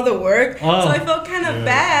doing all the work, so I felt kind of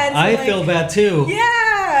bad. So I feel bad too.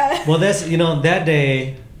 Yeah. Well, that's that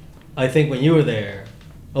day. I think when you were there,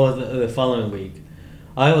 the following week,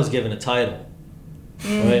 I was given a title,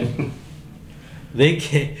 right?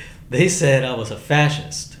 They said I was a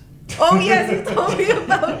fascist. Oh yes, you told me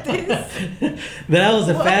about this. That I was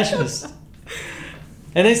a fascist.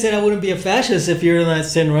 And they said I wouldn't be a fascist if you're not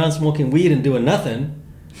sitting around smoking weed and doing nothing,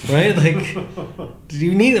 right? Like,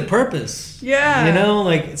 you need a purpose.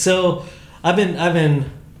 Yeah. So I've been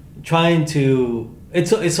trying to.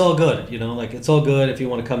 It's all good, it's all good if you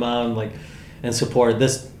want to come out and support.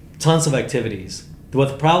 There's tons of activities. What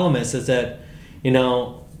the problem is that,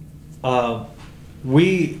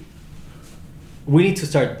 we need to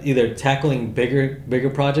start either tackling bigger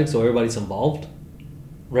projects so everybody's involved,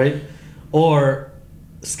 right? Or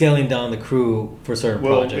scaling down the crew for certain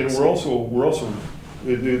projects. And we're also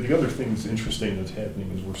the other thing that's interesting that's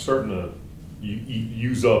happening is we're starting to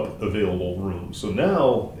use up available room. So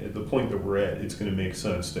now, at the point that we're at, it's going to make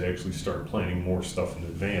sense to actually start planning more stuff in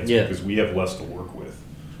advance because we have less to work with.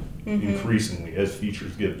 Increasingly, as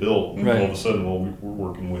features get built, all of a sudden, we were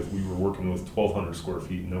working with 1,200 square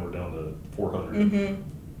feet, and now we're down to 400.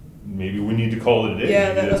 Maybe we need to call it a day.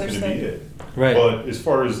 Yeah, maybe that's going to be it. Right. But as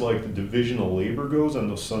far as like the division of labor goes on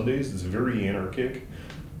those Sundays, it's very anarchic,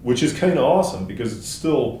 which is kind of awesome because it's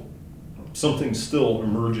still something still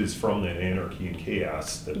emerges from that anarchy and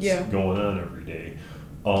chaos that's going on every day.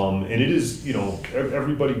 And it is,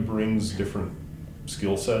 everybody brings different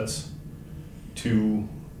skill sets to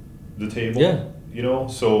the table. Yeah.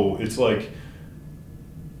 So it's like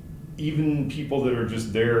even people that are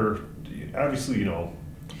just there, obviously,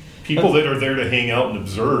 people that are there to hang out and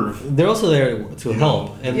observe. They're also there to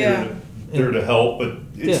help. And they're there to help, but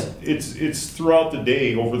it's throughout the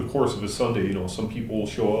day over the course of a Sunday. Some people will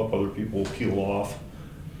show up, other people will peel off,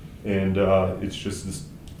 and it's just this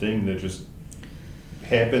thing that just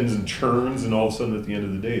happens and churns, and all of a sudden at the end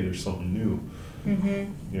of the day, there's something new.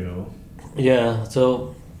 Yeah.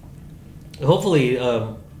 So hopefully,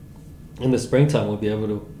 in the springtime, we'll be able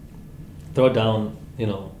to throw down.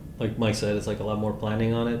 Like Mike said, it's like a lot more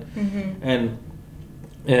planning on it, and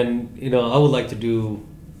I would like to do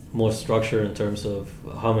more structure in terms of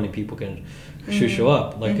how many people can show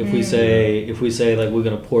up. Like if we say like we're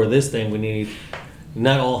gonna pour this thing, we need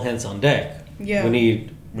not all hands on deck. Yeah. We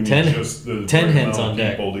need 10 hands on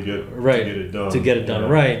deck to get it done.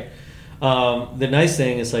 Right. The nice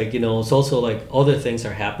thing is like it's also like other things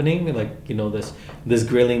are happening. Like this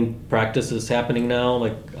grilling practice is happening now.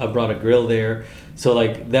 Like I brought a grill there, so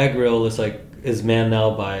like that grill is manned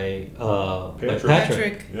now by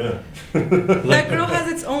Patrick. Yeah. That grill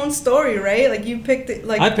has its own story, right? Like you picked it.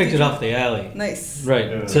 Like I picked it off the alley. Nice. Right.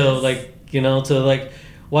 Yeah. So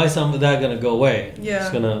why is some of that gonna go away? Yeah.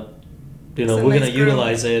 It's gonna, It's we're a gonna nice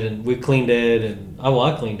utilize it, and we cleaned it, and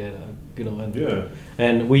I cleaned it,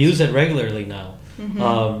 and we use it regularly now.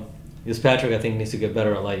 Because Patrick, I think, needs to get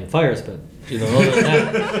better at lighting fires, but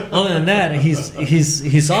other than that,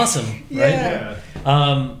 he's awesome, right? Yeah.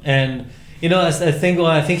 And I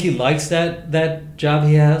think he likes that job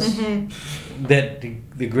he has, that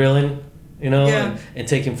the grilling, and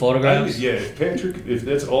taking photographs. If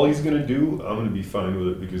that's all he's gonna do, I'm gonna be fine with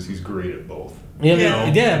it because he's great at both.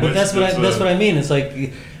 But that's what I mean. It's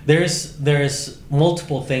like there's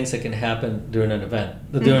multiple things that can happen during an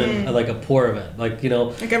event, during like a pour event, like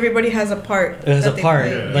like everybody has a part.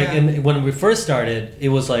 And when we first started, it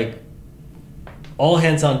was like all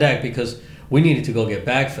hands on deck because we needed to go get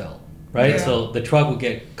backfill, right? Yeah. So the truck would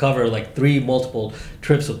cover like 3 multiple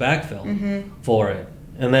trips of backfill for it,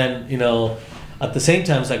 and then at the same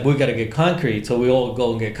time, it's like we got to get concrete, so we all go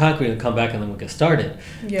and get concrete and come back, and then we get started.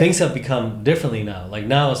 Yeah. Things have become differently now. Like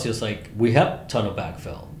now, it's just like we have a ton of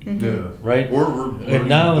backfill, right? Or we're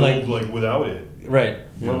now like without it, right?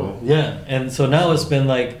 And so now it's been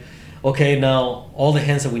like, okay, now all the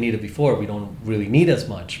hands that we needed before, we don't really need as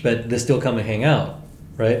much, but they still come and hang out,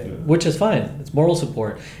 right? Yeah. Which is fine. It's moral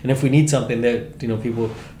support, and if we need something that people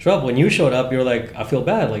show up. When you showed up, you're like, I feel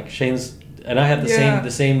bad. Like Shane's. And I have the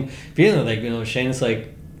same feeling, like Shane's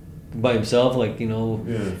like by himself, like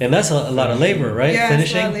and that's a lot of labor, right? Yeah,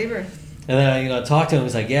 finishing. It's a lot of labor. And then I talked to him.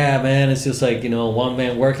 He's like, "Yeah, man, it's just like one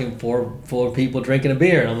man working for 4 people drinking a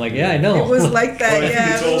beer." And I'm like, "Yeah, I know." It was like that. Well, I think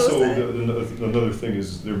it's also another thing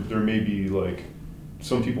is there may be like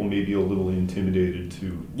some people may be a little intimidated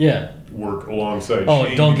to work alongside. Oh,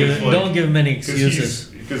 Shane don't give him any excuses.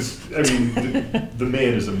 Because the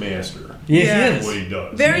man is a master. Yeah, he is. What he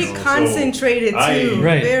does. Very concentrated too.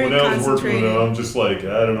 Right. Very when I was working with concentrated. him, I'm just like,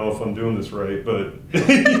 I don't know if I'm doing this right, but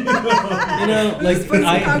Let's put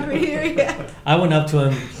some concrete here. Yeah. I went up to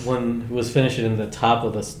him when he was finishing in the top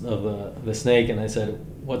of the snake, and I said,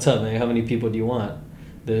 "What's up, man? How many people do you want?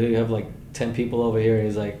 Do you have like 10 people over here?"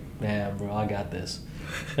 He's like, "Nah, bro, I got this."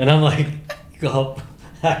 And I'm like, "Go."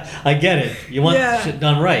 I get it. You want shit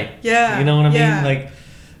done right. Yeah. You know what I Yeah. mean? Like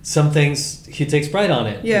some things he takes pride on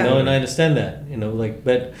it. Yeah. And I understand that.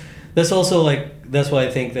 But that's also that's why I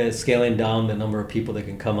think that scaling down the number of people that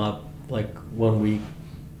can come up like 1 week,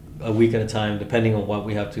 a week at a time, depending on what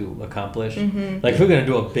we have to accomplish. Like if we're gonna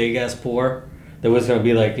do a big ass pour, that was gonna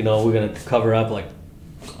be like, we're gonna cover up like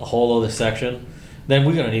a whole other section, then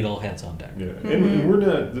we're gonna need all hands on deck. Yeah. And we're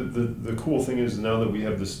not the cool thing is now that we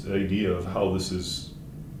have this idea of how this is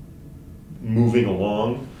moving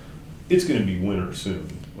along, it's going to be winter soon.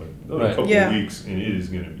 another Right. couple of weeks, and it is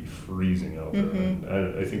going to be freezing out there. Mhm.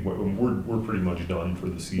 And I think we're pretty much done for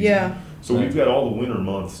the season. Yeah. So Right. we've got all the winter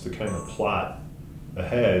months to kind of plot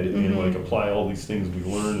ahead and like apply all these things we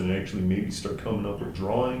learned and actually maybe start coming up with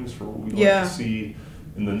drawings for what we'd like to see.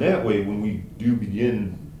 And then that way, when we do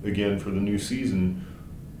begin again for the new season,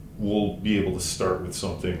 we'll be able to start with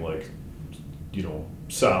something like, you know,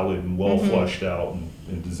 solid and well fleshed out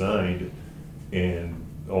and designed, and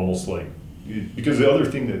almost like, because the other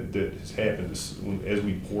thing that has happened is as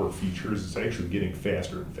we pour features, it's actually getting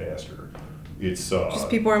faster and faster. It's just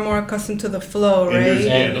people are more accustomed to the flow, right?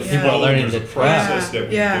 And the people are flow, learning there's a the process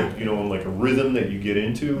craft. that you know, like a rhythm that you get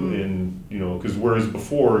into, and you know, because whereas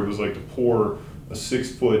before it was like to pour a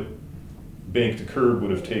 6-foot bank to curb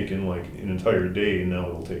would have taken like an entire day, and now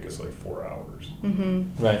it'll take us like 4 hours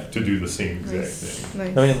Right. to do the same exact thing.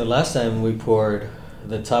 Nice. I mean, the last time we poured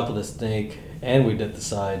the top of the snake, and we did the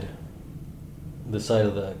side of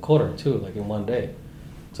the quarter too, like in one day.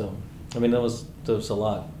 So, I mean, that was a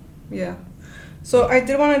lot. Yeah. So I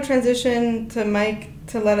did want to transition to Mike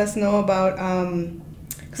to let us know about,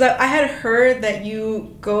 because I had heard that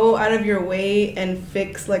you go out of your way and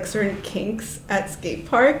fix like certain kinks at skate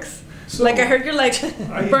parks. So, like I heard you're like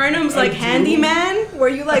Burnham's I like do. handyman, where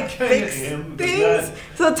you like I kinda fix am, but things. not-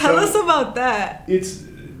 So tell so- us about that. It's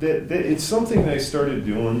that it's something that I started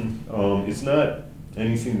doing. It's not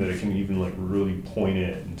anything that I can even like really point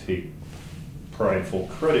at and take prideful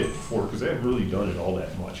credit for, because I haven't really done it all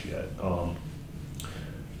that much yet.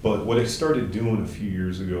 But what I started doing a few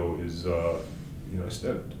years ago is, you know, I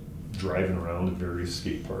started driving around to various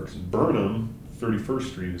skate parks. And Burnham, 31st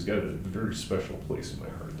Street, has got a very special place in my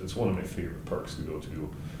heart. That's one of my favorite parks to go to,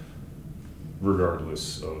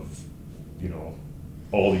 regardless of, you know,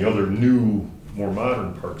 all the other new, more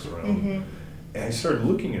modern parks around. And I started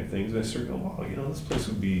looking at things, and I started going, wow, you know, this place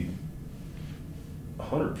would be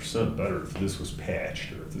 100% better if this was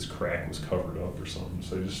patched or if this crack was covered up or something.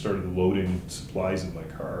 So I just started loading supplies in my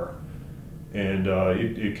car, and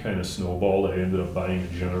it kind of snowballed. I ended up buying a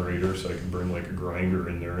generator so I could bring like a grinder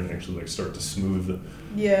in there and actually like start to smooth the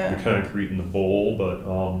concrete in the bowl. But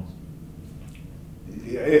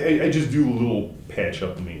I just do a little patch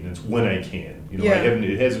up maintenance when I can. You know,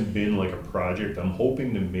 it hasn't been like a project. I'm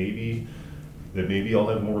hoping that maybe I'll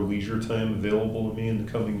have more leisure time available to me in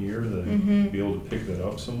the coming year, that I'd be able to pick that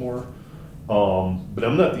up some more. But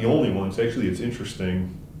I'm not the only one. It's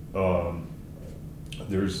interesting.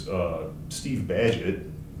 There's Steve Badgett,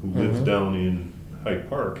 who lives down in Hyde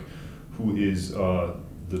Park, who is the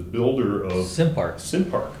builder of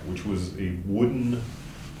Simpark, which was a wooden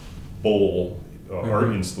bowl art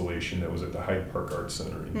installation that was at the Hyde Park Art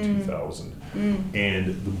Center in 2000. And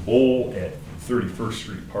the bowl at 31st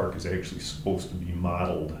Street Park is actually supposed to be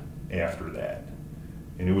modeled after that.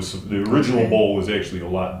 And it was, the original bowl was actually a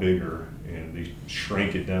lot bigger, and they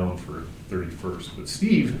shrank it down for 31st. But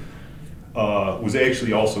Steve was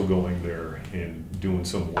actually also going there and doing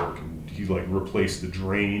some work, and he like replaced the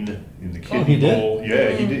drain in the kidney bowl.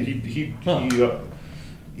 Yeah, he did.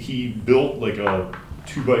 He built like a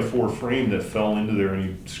 2x4 frame that fell into there,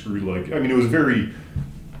 and he screwed like, I mean, it was very,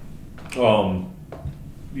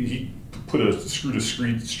 he screwed a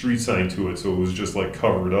street sign to it, so it was just like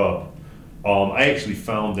covered up. I actually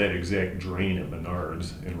found that exact drain at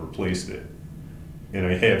Menards and replaced it. And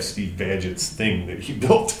I have Steve Badgett's thing that he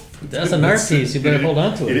built. That's an art piece. You better hold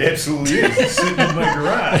on to it. It absolutely is. It's sitting in my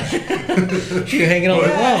garage. You're hanging on the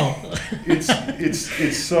wall. It's.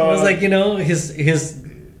 It was like, you know,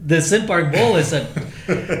 the Simpark Bowl is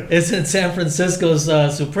in San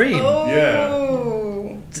Francisco's Supreme. Oh. Yeah.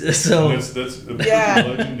 So that's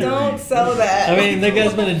legendary. Don't sell that. I mean, that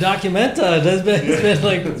guy's been in Documenta. It's been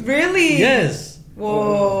like, really? Yes.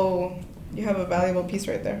 Whoa. You have a valuable piece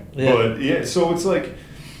right there. Yeah. But yeah, so it's like,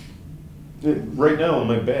 right now in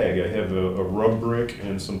my bag I have a rub brick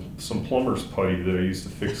and some plumber's putty that I use to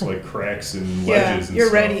fix like cracks and ledges and you're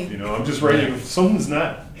stuff. ready. You know, I'm just ready. If someone's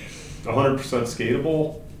not 100%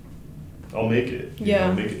 skatable, I'll make it. You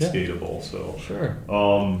know, make it skatable. So sure.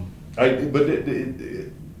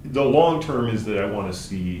 The long term is that I want to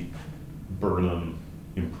see Burnham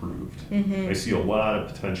improved. I see a lot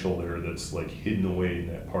of potential there that's like hidden away in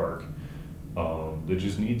that park. That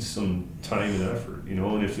just needs some time and effort, you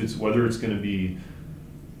know. And if it's whether it's going to be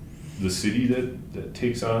the city that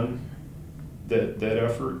takes on that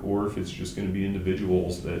effort, or if it's just going to be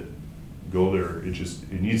individuals that go there,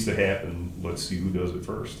 it needs to happen. Let's see who does it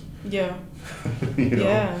first. Yeah. You know?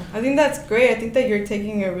 Yeah, I think that's great. I think that you're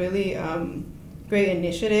taking a really great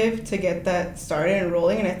initiative to get that started and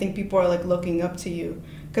rolling, and I think people are like looking up to you.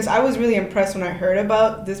 Because I was really impressed when I heard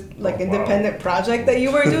about this like independent project that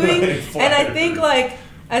you were doing, and I think like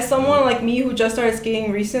as someone like me who just started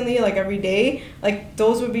skating recently, like every day, like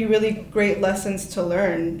those would be really great lessons to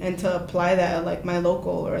learn and to apply that at like my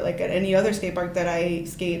local or like at any other skate park that I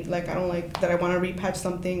skate. Like I don't like that I want to repatch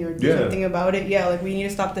something or do something about it. Yeah, like we need to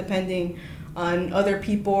stop depending on other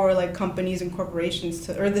people or like companies and corporations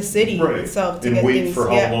or the city itself to and get wait things. for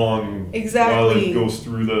how long while it goes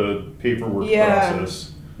through the paperwork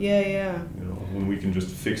process. Yeah. You know, when we can just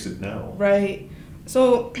fix it now. Right.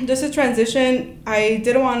 So just a transition, I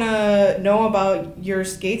did want to know about your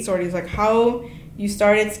skate stories, like how you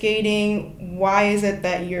started skating. Why is it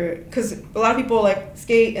that because a lot of people like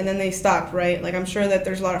skate and then they stop, right? Like I'm sure that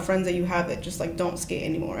there's a lot of friends that you have that just like don't skate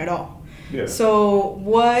anymore at all. Yeah. So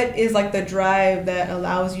what is like the drive that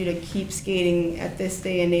allows you to keep skating at this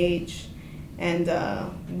day and age, and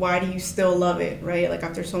why do you still love it, right? Like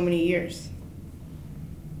after so many years.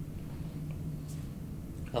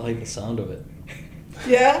 I like the sound of it.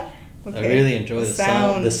 Yeah? Okay. I really enjoy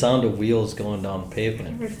the sound of wheels going down the pavement.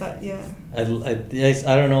 I never thought, yeah. I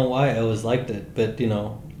don't know why I always liked it, but you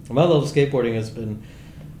know, my love of skateboarding has been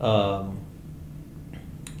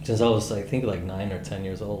since I was I think like 9 or 10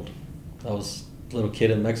 years old. I was a little kid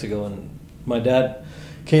in Mexico, and my dad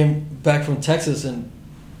came back from Texas and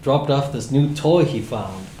dropped off this new toy he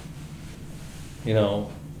found, you know,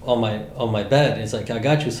 on my bed. It's like, I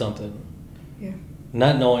got you something. Yeah.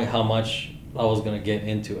 Not knowing how much I was gonna get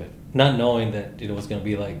into it, not knowing that it was gonna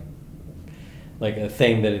be like a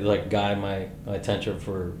thing that like guide my attention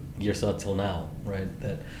for years up till now, right?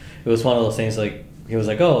 That it was one of those things like he was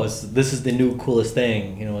like, oh, this is the new coolest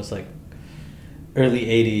thing, you know. It's like early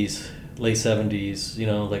 '80s, late '70s, you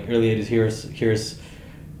know, like early '80s.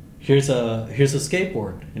 Here's a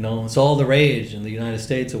skateboard, you know. It's all the rage in the United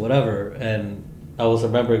States or whatever. And I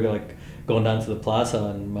remember like going down to the plaza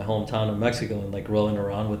in my hometown of Mexico and like rolling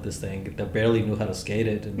around with this thing. I barely knew how to skate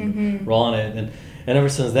it and roll on it. And ever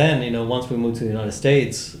since then, you know, once we moved to the United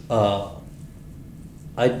States, I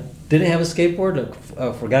didn't have a skateboard.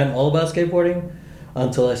 I've forgotten all about skateboarding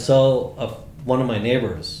until I saw one of my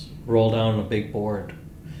neighbors roll down a big board.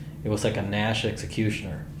 It was like a Nash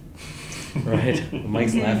Executioner. Right?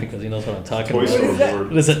 Mike's laughing because he knows what I'm talking about. Toy store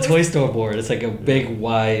board. It's a toy store board. It's like a big,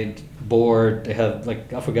 wide board. They have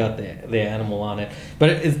like, I forgot the animal on it,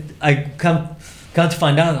 but I come to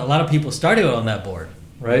find out that a lot of people started on that board,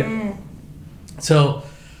 right? So,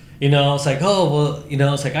 you know, it's like, oh well, you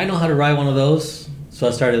know, it's like I know how to ride one of those, so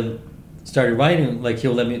I started riding. Like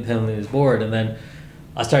he'll let me him his board, and then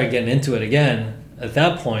I started getting into it again. At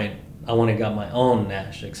that point, I went and got my own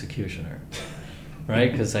Nash Executioner.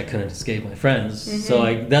 Right, because I couldn't escape my friends,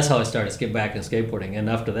 so that's how I started back in skateboarding. And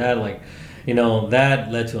after that, like, you know,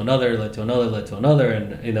 that led to another,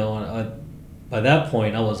 and you know, by that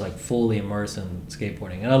point, I was like fully immersed in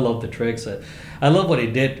skateboarding, and I love the tricks. I love what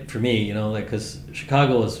it did for me, you know, like because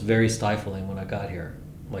Chicago was very stifling when I got here.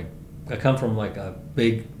 Like, I come from like a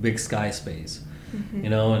big sky space, you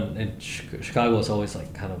know, and Chicago was always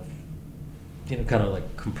like kind of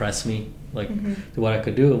like compressed me. Like to what I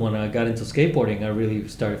could do. When I got into skateboarding, I really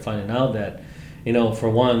started finding out that, you know, for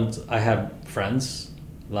one, I had friends,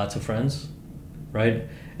 lots of friends, right?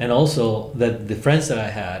 And also that the friends that I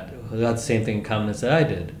had who had the same thing in common as that I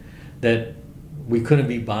did, that we couldn't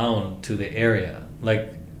be bound to the area.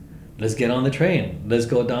 Like, let's get on the train. Let's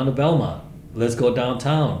go down to Belmont. Let's go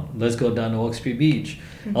downtown. Let's go down to Oak Street Beach.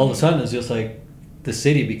 All of a sudden, it's just like the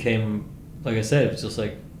city became, like I said, it's just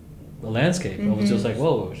like the landscape. I was just like,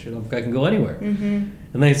 whoa, shit, I can go anywhere. And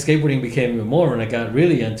then skateboarding became even more, and I got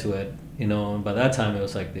really into it, you know. And by that time, it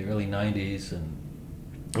was like the early '90s, and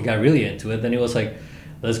I got really into it. Then it was like,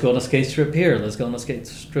 let's go on a skate strip here, let's go on a skate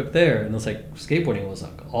strip there, and it's like skateboarding was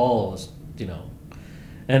like all, you know,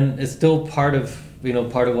 and it's still part of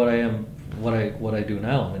what I am, what I do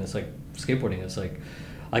now. I mean, it's like skateboarding. It's like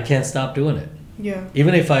I can't stop doing it. Yeah.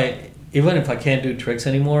 Even if I can't do tricks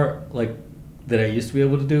anymore, like that I used to be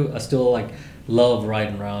able to do, I still like love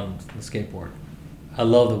riding around the skateboard. I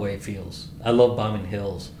love the way it feels. I love bombing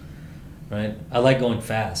hills, right? I like going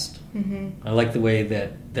fast. I like the way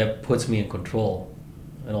that puts me in control,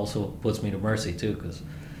 and also puts me to mercy too, because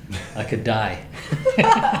I could die.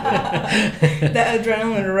 That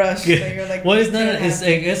adrenaline rush. That you're like, well, it's not.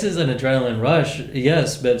 I guess it's an adrenaline rush.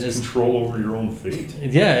 Yes, but it's control over your own fate.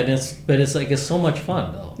 Yeah, it's like it's so much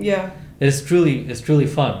fun though. Yeah. It's truly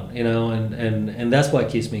fun, you know, and that's what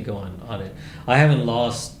keeps me going on it. I haven't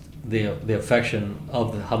lost the affection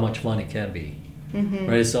of how much fun it can be,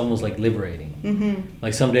 right? It's almost like liberating.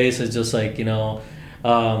 Like some days it's just like, you know,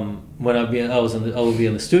 when I would be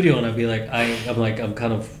in the studio and I'd be like, I'm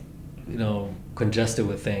kind of, you know, congested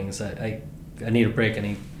with things. I need a break.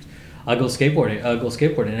 I'll go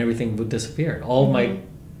skateboarding and everything would disappear. All my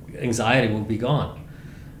anxiety will be gone,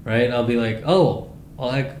 right? I'll be like, oh, all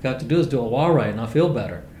I got to do is do a wall ride and I'll feel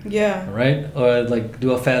better. Yeah. Right? Or like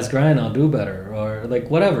do a fast grind, I'll do better. Or like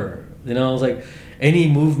whatever. You know, it's like any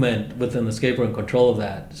movement within the skateboard and control of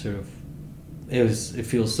that sort of it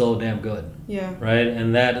feels so damn good. Yeah. Right?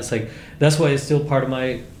 And that is like that's why it's still part of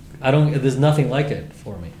my there's nothing like it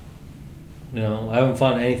for me. You know, I haven't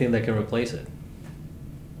found anything that can replace it.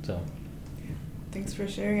 So thanks for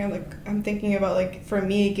sharing. I'm thinking about like for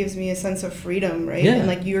me it gives me a sense of freedom, right? Yeah. And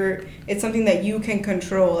like it's something that you can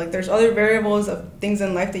control. Like there's other variables of things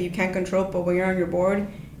in life that you can't control, but when you're on your board,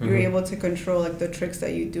 you're able to control like the tricks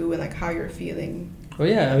that you do and like how you're feeling. Well,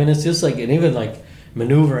 yeah, I mean it's just like, and even like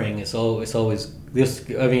maneuvering is always this.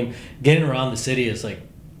 I mean, getting around the city is like,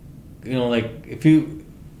 you know, like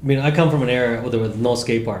I come from an area where there was no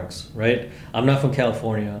skate parks, right? I'm not from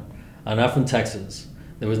California. I'm not from Texas.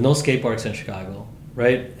 There was no skate parks in Chicago,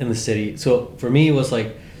 right, in the city. So for me, it was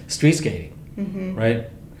like street skating, right?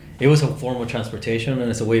 It was a form of transportation, and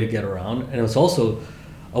it's a way to get around. And it was also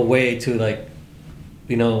a way to, like,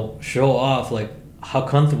 you know, show off, like, how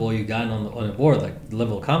comfortable you got on the board, like, the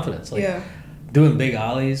level of confidence. Like, doing big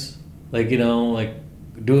ollies, like, you know, like,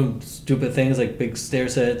 doing stupid things like big stair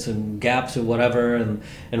sets and gaps or whatever, and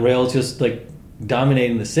rails just, like,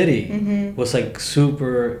 dominating the city was, like,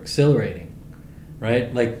 super exhilarating.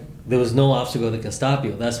 Right? Like, there was no obstacle that can stop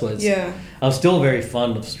you. That's what I'm still very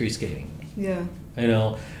fond of street skating. Yeah. You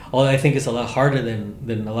know, although I think it's a lot harder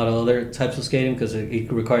than a lot of other types of skating because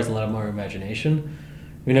it requires a lot more imagination.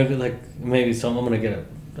 You know, like, maybe I'm gonna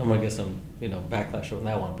get some, you know, backlash on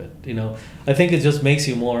that one, but, you know, I think it just makes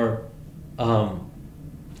you more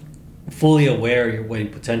fully aware what your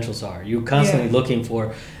potentials are. You're constantly looking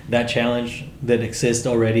for that challenge that exists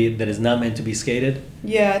already that is not meant to be skated.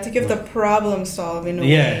 Yeah, to give the problem solving away.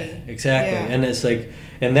 Yeah, exactly. Yeah. And it's like,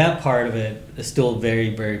 and that part of it is still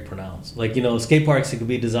very, very pronounced. Like, you know, skate parks, it could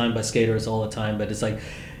be designed by skaters all the time, but it's like,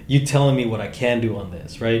 you telling me what I can do on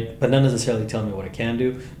this, right? But not necessarily telling me what I can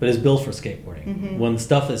do, but it's built for skateboarding. When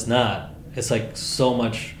stuff is not, it's like so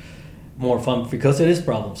much more fun because it is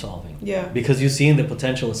problem solving. Yeah. Because you're seeing the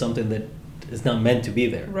potential of something that is not meant to be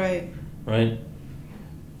there. Right. Right?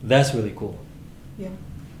 That's really cool. Yeah.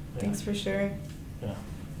 Thanks for sharing. Yeah.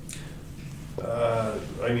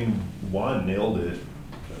 I mean, Juan nailed it.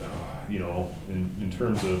 You know, in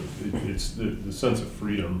terms of it's the sense of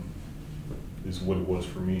freedom is what it was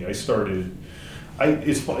for me. It's funny.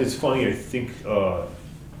 I think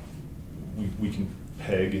we can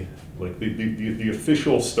peg like the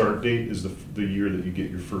official start date is the year that you get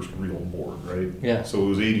your first real board, right? Yeah. So it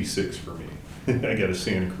was '86 for me. I got a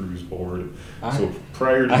Santa Cruz board. So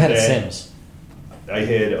prior to I had that, a Sims. I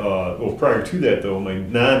had prior to that though, my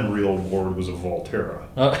non-real board was a Volterra.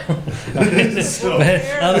 Oh. So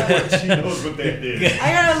she knows what that is.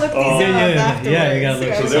 I gotta look these up afterwards. Yeah, you gotta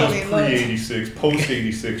look. So that was pre-'86.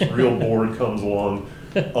 Post-'86, real board comes along.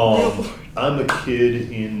 I'm a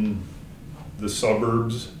kid in the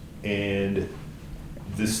suburbs, and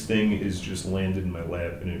this thing is just landed in my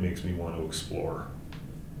lap, and it makes me want to explore.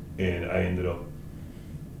 And I ended up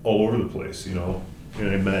all over the place, you know,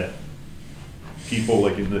 and I met people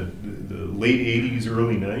like in the late 80s,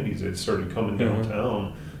 early 90s. I'd started coming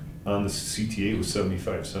downtown on the CTA was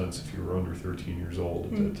 75 cents if you were under 13 years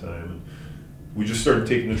old at that time. And we just started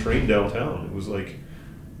taking the train downtown. It was like,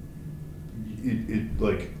 it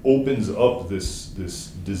like opens up this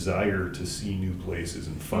desire to see new places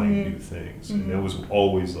and find new things. And that was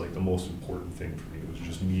always like the most important thing for me, was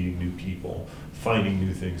just meeting new people, finding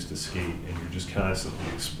new things to skate, and you're just constantly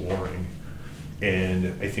exploring.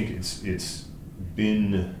 And I think it's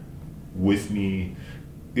been with me.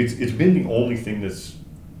 It's been the only thing that's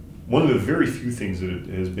one of the very few things that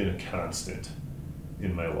has been a constant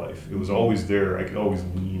in my life. It was always there. I could always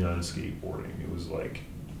lean on skateboarding. It was like,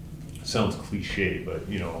 sounds cliche, but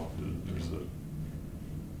you know, there's a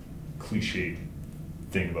cliche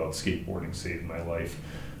thing about skateboarding saved my life.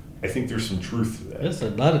 I think there's some truth to that. There's a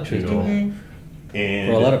lot of truth to that.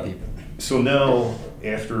 And for a lot of people. So now,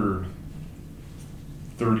 after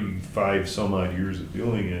 35 some odd years of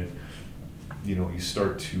doing it, you know, you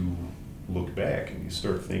start to look back and you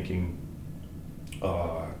start thinking,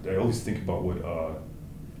 I always think about what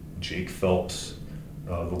Jake Phelps,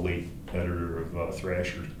 the late editor of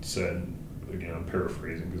Thrasher, said. Again, I'm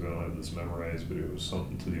paraphrasing because I don't have this memorized, but it was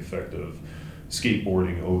something to the effect of,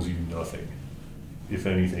 skateboarding owes you nothing. If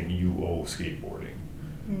anything, you owe skateboarding.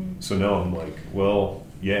 So now I'm like, well,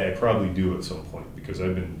 yeah, I probably do at some point, because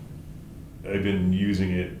I've been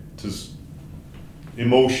using it to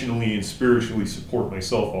emotionally and spiritually support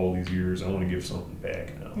myself all these years. I want to give something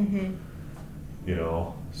back now. You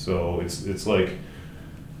know, so it's like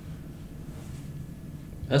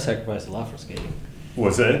I sacrificed a lot for skating.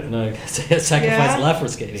 What's that? No, I sacrificed a lot for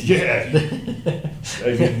skating. Yeah.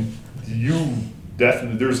 I mean, you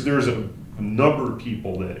definitely, there's a number of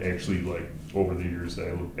people that actually, like, over the years that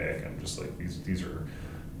I look back, I'm just like, these are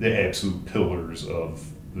the absolute pillars of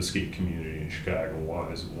the skate community in Chicago.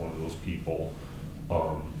 Juan is one of those people.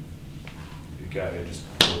 God, I just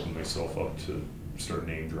opened myself up to start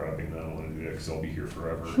name dropping. I don't want to do that because I'll be here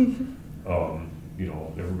forever. You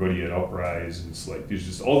know, everybody at Uprise, and it's like there's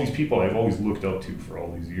just all these people I've always looked up to for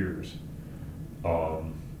all these years.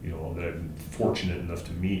 You know, that I've been fortunate enough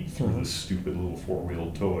to meet through this stupid little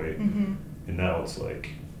four-wheeled toy. And now it's like,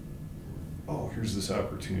 oh, here's this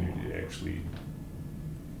opportunity to actually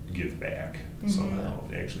give back somehow,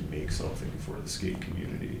 and actually make something for the skate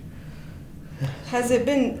community. Has it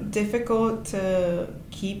been difficult to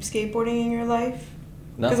keep skateboarding in your life?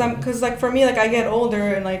 Because like for me, like I get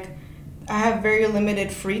older and like I have very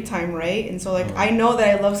limited free time, right? And so like I know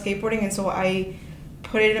that I love skateboarding, and so I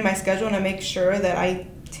put it in my schedule and I make sure that I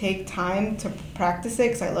take time to practice it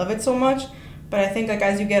because I love it so much. But I think like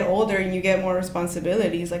as you get older and you get more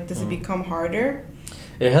responsibilities, like does it become harder?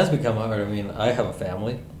 It has become harder. I mean, I have a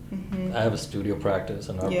family. I have a studio practice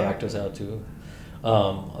and art practice out too.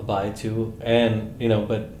 Abide to, and you know,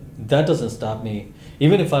 but that doesn't stop me.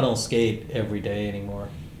 Even if I don't skate every day anymore,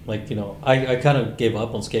 like, you know, I kind of gave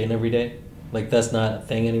up on skating every day. Like that's not a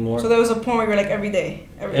thing anymore. So there was a point where you're like every day.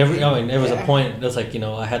 I mean, there was a point that's like, you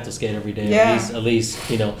know, I had to skate every day at least,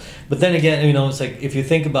 you know. But then again, you know, it's like if you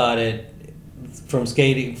think about it, from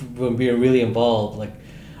skating, from being really involved, like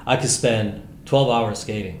I could spend 12 hours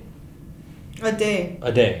skating. A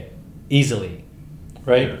day, easily,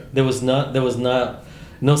 right? Yeah. There was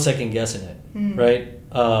no second guessing it, right?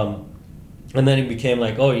 And then it became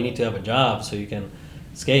like, oh, you need to have a job so you can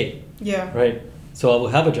skate. Yeah. Right? So I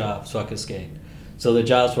would have a job so I could skate. So the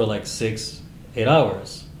jobs were like 6-8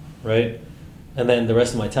 hours, right? And then the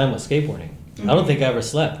rest of my time was skateboarding. I don't think I ever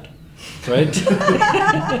slept, right?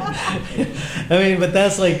 I mean, but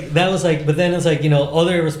that was like, but then it's like, you know,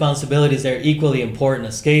 other responsibilities that are equally important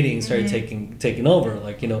as skating started taking over.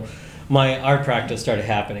 Like, you know, my art practice started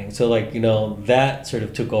happening. So like, you know, that sort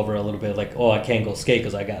of took over a little bit, like, oh, I can't go skate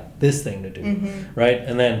because I got this thing to do, right?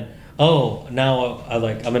 And then, oh, now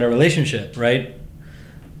I'm in a relationship, right?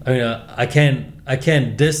 I mean, I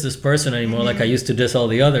can't diss this person anymore like I used to diss all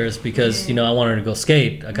the others because, you know, I wanted to go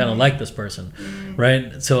skate. I kind of like this person,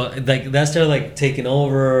 right? So like that started like taking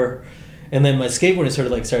over, and then my skateboarding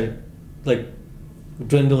started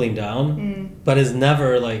dwindling down, but it's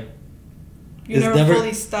never like you never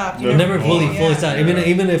fully stopped. You never fully stopped.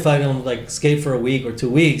 Even if I don't like skate for a week or 2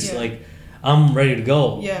 weeks, like I'm ready to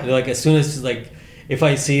go. Yeah. Like as soon as like if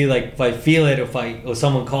I see like if I feel it, or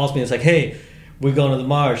someone calls me, it's like, hey, we're going to the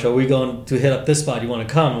marsh, or we're going to hit up this spot. You want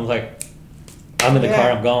to come? I'm like, I'm in the car.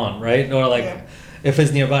 I'm gone, right? Or like, if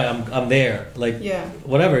it's nearby, I'm there. Like,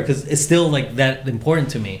 whatever, because it's still like that important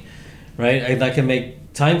to me, right? I can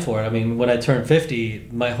make time for it. I mean, when I turned 50,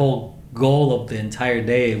 my whole goal of the entire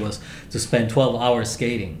day was to spend 12 hours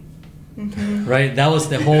skating. Right, that was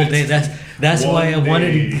the whole day. That's why I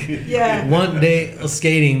wanted one day of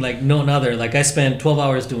skating like no other. Like I spent 12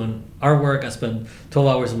 hours doing artwork. I spent 12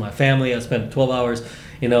 hours with my family. I spent 12 hours,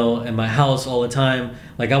 you know, in my house all the time.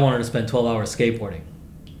 Like I wanted to spend 12 hours skateboarding,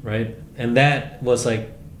 right? And that was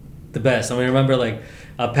like the best. I mean, I remember like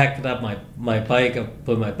I packed up my bike. I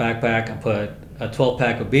put my backpack. I put a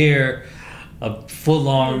 12-pack of beer, a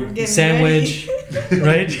full-on sandwich,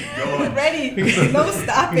 right? Ready, no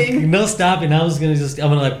stopping. No stopping. I'm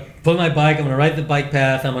gonna like put my bike. I'm gonna ride the bike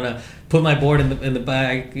path. I'm gonna put my board in the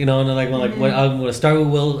bag, you know, and I'm gonna start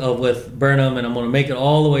with Burnham, and I'm gonna make it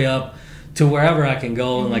all the way up to wherever I can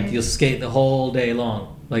go, and like just skate the whole day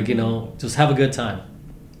long, like, you know, just have a good time,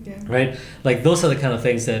 right? Like those are the kind of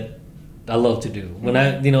things that I love to do. When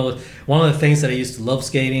I, you know, one of the things that I used to love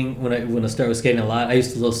skating when I started skating a lot, I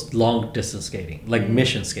used to love long distance skating, like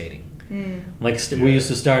mission skating. Like we used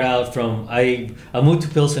to start out from I moved to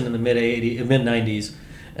Pilsen in the mid 90s,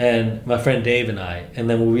 and my friend Dave and I, and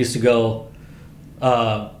then we used to go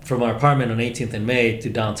from our apartment on 18th and May to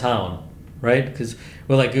downtown, right? Because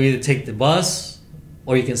we're like, you either take the bus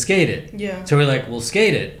or you can skate it. Yeah. So we're like, we'll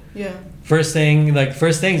skate it. Yeah. First things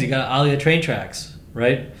you got to ollie the train tracks,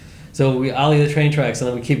 right? So we ollie the train tracks, and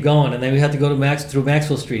then we keep going, and then we have to go to through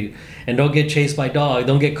Maxwell Street, and don't get chased by dogs.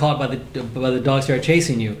 Don't get caught by the dogs that are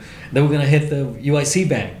chasing you. Then we're gonna hit the UIC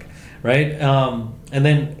bank, right? And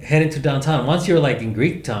then head into downtown. Once you're like in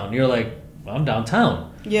Greektown, you're like, well, I'm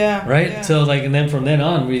downtown. Yeah. Right. Yeah. So like, and then from then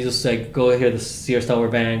on, we just like go here to Sears Tower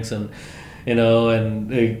Banks, and you know,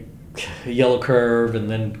 and yellow curve, and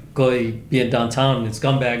then go be in downtown and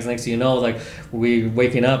scumbags. Next thing you know, like we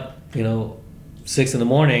waking up, 6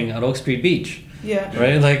 a.m. at Oak Street Beach. Yeah.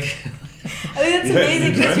 Right. Like. I think that's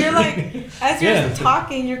amazing because you're like, as you're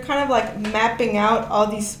talking, you're kind of like mapping out all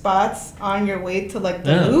these spots on your way to like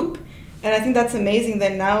the loop, and I think that's amazing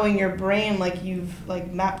that now in your brain, like you've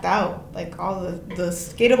like mapped out like all the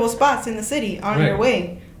skatable spots in the city on your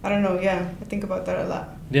way. I don't know. Yeah, I think about that a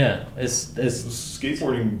lot. Yeah, it's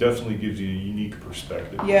skateboarding definitely gives you a unique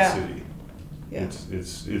perspective in the city. Yeah,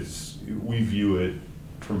 it's we view it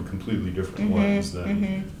from a completely different lens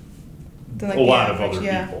than like a lot of other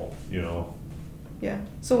people. Yeah.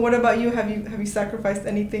 So what about you? Have you sacrificed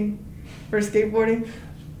anything for skateboarding?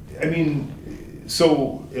 I mean,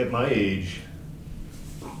 so at my age,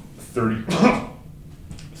 30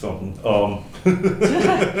 something.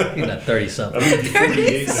 You're not 30 something. I'm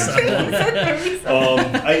 48 next month.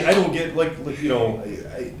 I don't get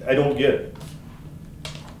I don't get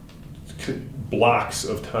blocks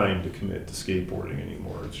of time to commit to skateboarding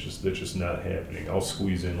anymore. That's just not happening. I'll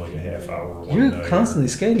squeeze in like a half hour one You're night. constantly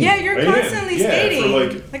skating. Yeah, you're constantly skating.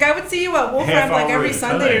 For like I would see you at Wolfram like every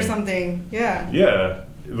Sunday or something. Yeah. Yeah,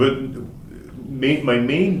 but my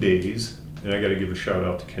main days, and I got to give a shout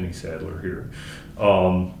out to Kenny Sadler here.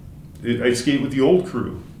 I skate with the old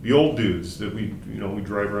crew, the old dudes that we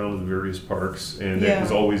drive around to the various parks, and it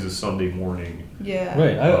was always a Sunday morning. Yeah.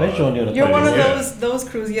 Right. I joined you. You're one of those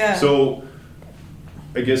crews. Yeah. So,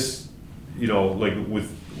 I guess like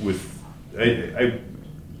with I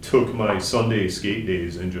took my Sunday skate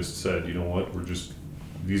days and just said, you know what,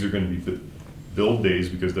 these are going to be build days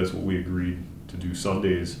because that's what we agreed to do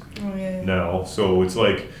Sundays now. So it's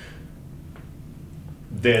like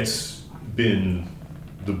that's been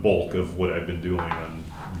the bulk of what I've been doing on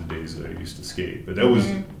the days that I used to skate. But that was,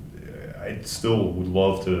 I still would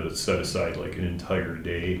love to set aside like an entire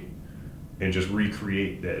day and just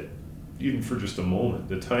recreate that, even for just a moment,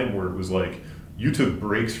 the time where it was like you took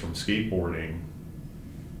breaks from skateboarding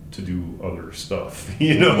to do other stuff,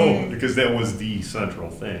 because that was the central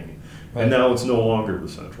thing. Right. And now it's no longer the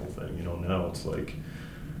central thing. Now it's like,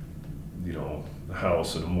 a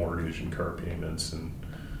house and a mortgage and car payments and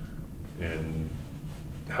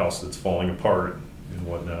house that's falling apart and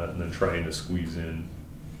whatnot, and then trying to squeeze in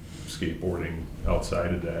skateboarding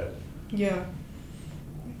outside of that. Yeah.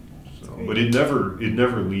 So, but it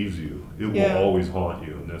never leaves you. It will always haunt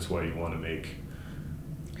you, and that's why you want to make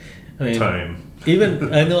time.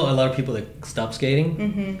 Even I know a lot of people that stop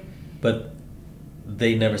skating, but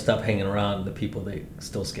they never stop hanging around the people they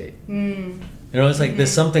still skate. It's like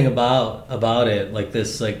there's something about it, like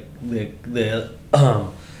this, like the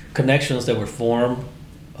connections that were formed,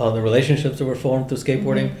 the relationships that were formed through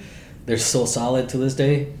skateboarding. They're so solid to this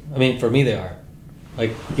day. I mean, for me, they are.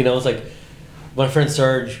 Like it's like my friend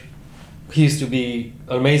Serge. He used to be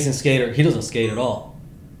an amazing skater. He doesn't skate at all,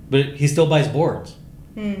 but he still buys boards.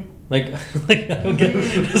 Like I don't get.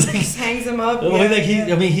 He just hangs them up. He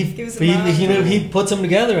puts them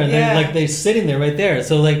together, and then like they're sitting there right there.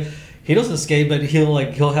 So like he doesn't skate, but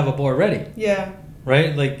he'll have a board ready. Yeah.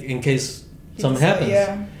 Right, like in case something happens.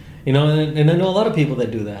 Yeah. And I know a lot of people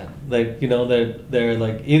that do that. Like they're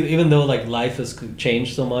like, even though like life has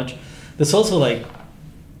changed so much, there's also like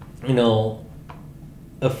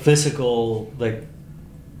a physical like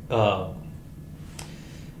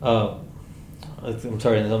I'm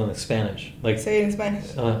sorry, I'm in Spanish. Like say it in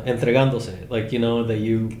Spanish. Entregándose, like that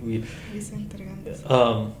you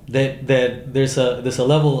that there's a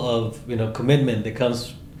level of commitment that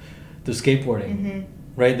comes to skateboarding,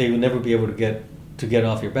 right? That you'll never be able to get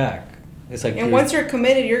off your back. It's like, and once you're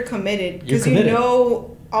committed because you know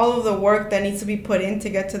all of the work that needs to be put in to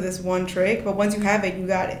get to this one trick, but once you have it, you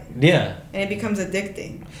got it. Yeah. And it becomes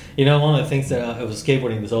addicting. One of the things that with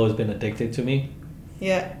skateboarding that's always been addicted to me.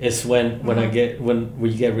 Yeah. It's when you get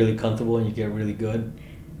really comfortable and you get really good,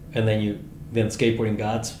 and then skateboarding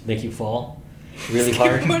gods make you fall really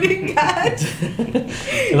hard. Skateboarding gods.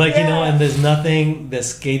 And there's nothing that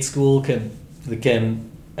skate school can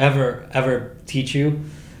ever teach you.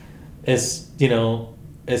 It's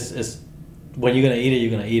when you're gonna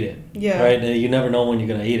eat it. Yeah. Right. And you never know when you're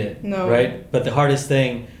gonna eat it. No. Right. But the hardest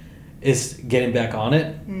thing is getting back on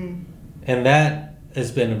it, and that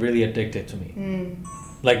has been really addictive to me.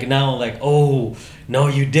 Like now, like, oh no,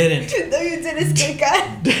 you didn't. No, you didn't, skate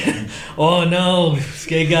god. Oh no,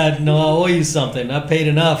 skate god. No, I owe you something. I paid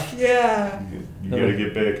enough. Yeah. You gotta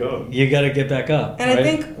get back up. You gotta get back up. And I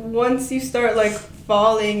think once you start like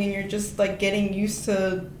falling and you're just like getting used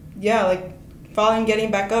to falling,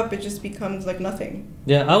 getting back up, it just becomes like nothing.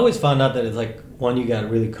 Yeah, I always found out that it's like when you got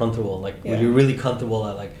really comfortable, like when you're really comfortable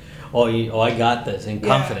at like, I got this, and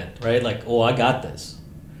confident, right? Like, oh, I got this.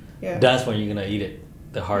 Yeah. That's when you're gonna eat it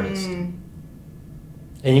the hardest, and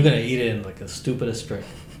you're gonna eat it in like the stupidest trick.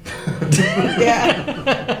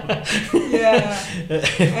 Yeah. Yeah.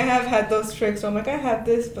 I have had those tricks where I'm like, I have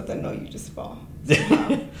this, but then no, you just fall.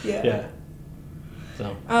 Yeah. Yeah.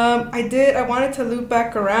 So. I wanted to loop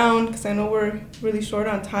back around because I know we're really short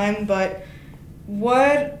on time, but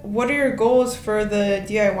what are your goals for the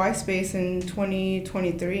DIY space in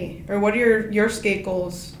 2023? Or what are your skate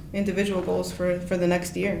goals, individual goals for the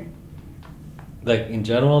next year? Like in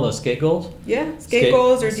general, the skate goals? Yeah, skate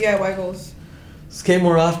goals or DIY goals. Skate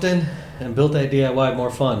more often and build that DIY more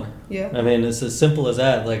fun. Yeah. I mean, it's as simple as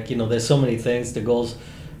that. Like, there's so many things. The goals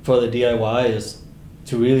for the DIY is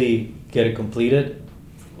to really get it completed.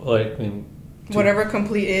 Like, Whatever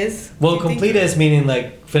complete is. Well, complete is meaning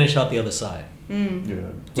like finish out the other side.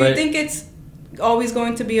 Yeah. Do you think it's always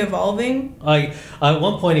going to be evolving? At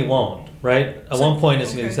one point it won't, right? At one point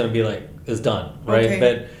it's going to be like, it's done, right? Okay.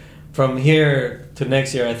 But from here to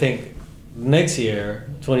next year, I think next year,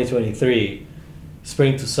 2023,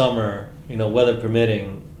 spring to summer, weather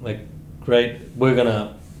permitting, like, right, we're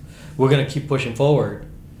gonna keep pushing forward.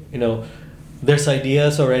 There's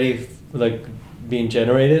ideas already like being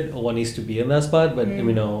generated of what needs to be in that spot, but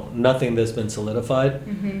nothing that's been solidified.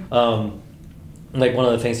 Like one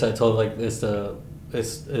of the things I told is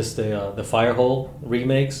the fire hole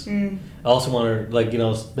remakes. I also want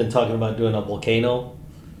to been talking about doing a volcano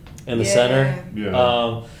in the center.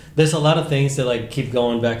 Yeah. There's a lot of things that like keep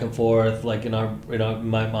going back and forth, like in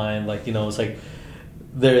my mind, like it's like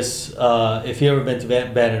there's if you ever been to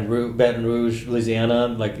Baton Rouge, Louisiana,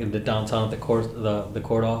 like in the downtown, the court of the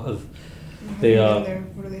What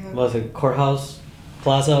do they have? what's it, courthouse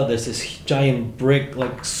plaza. There's this giant brick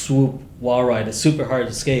like swoop wall ride. It's super hard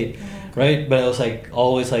to skate, right? But it was like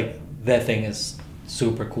always like that thing is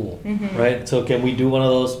super cool, right? So can we do one of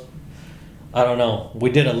those? I don't know. We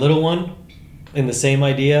did a little one in the same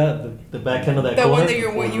idea, the back end of that The court. one that you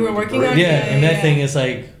were working on? Yeah, and that thing is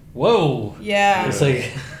like, whoa. Yeah. It's like...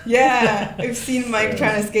 Yeah, I've seen Mike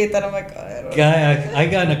trying to skate that. I'm like, I don't know. I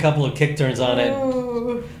got in a couple of kick turns on it.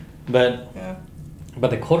 Ooh. But Yeah.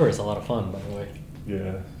 the quarter is a lot of fun, by the way.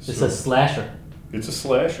 Yeah. It's a slasher. It's a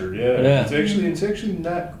slasher, yeah. Yeah. It's actually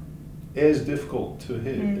not as difficult to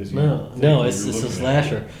hit as you think No, when it's you're just a looking at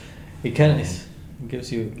slasher. It kind of gives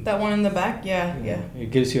you... That one in the back? Yeah.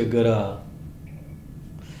 It gives you a good...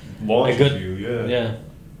 Launches you, yeah. Yeah.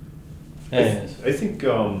 Anyways. I think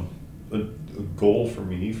a goal for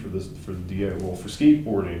me for the DIY, well, for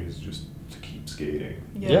skateboarding is just to keep skating.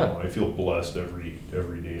 Yeah. I feel blessed every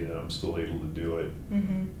day that I'm still able to do it.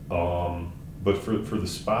 Mm-hmm. But for the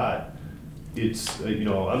spot, it's I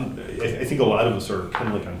think a lot of us are kind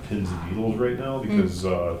of like on pins and needles right now because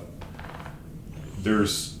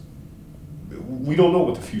we don't know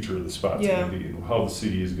what the future of the spot's going to be and how the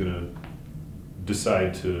city is going to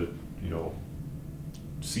decide to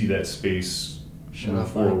see that space move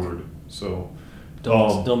forward. So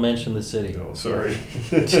don't mention the city. No, sorry.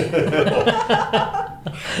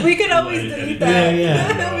 We can always delete that.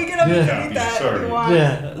 Yeah. We can always Copy, delete that if sorry. you want.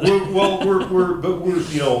 Yeah.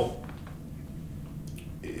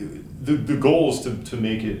 The goal is to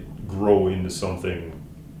make it grow into something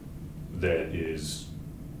that is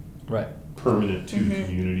right. permanent to the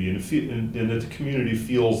community and that the community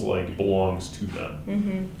feels like it belongs to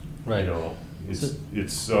them. Right.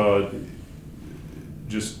 It's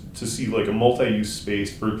just to see like a multi-use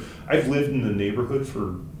space I've lived in the neighborhood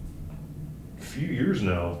for a few years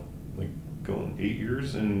now, like going 8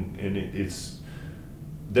 years, and it's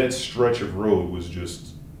that stretch of road was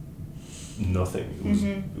just nothing.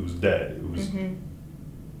 It was dead. It was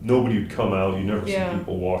nobody would come out. You never see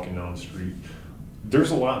people walking down the street.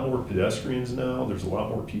 There's a lot more pedestrians now. There's a lot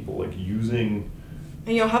more people like using.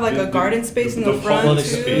 And you'll have like a garden space in the front public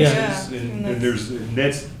too. spaces,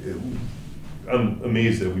 Yeah. I'm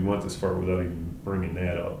amazed that we went this far without even bringing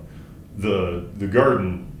that up. The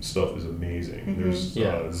garden stuff is amazing. There's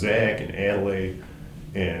Zach and Adelaide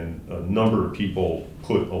and a number of people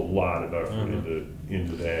put a lot of effort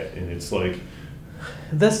into that, and it's like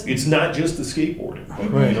it's not just the skateboarding,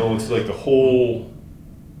 but, it's like the whole.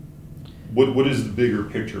 What is the bigger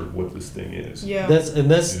picture of what this thing is? Yeah. That's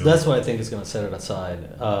what I think is going to set it aside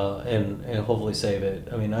and hopefully save it.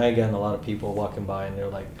 I mean, I gotten a lot of people walking by and they're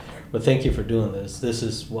like, "But thank you for doing this. This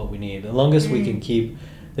is what we need. As long as we can keep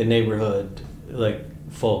the neighborhood like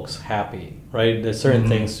folks happy, right? There's certain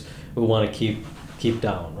things we want to keep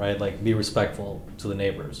down, right? Like be respectful to the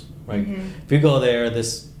neighbors, right? If you go there,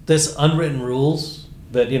 this unwritten rules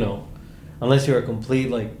that unless you're a complete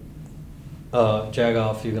like jag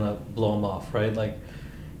off, you're gonna blow them off, right? Like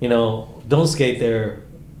don't skate there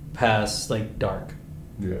past like dark,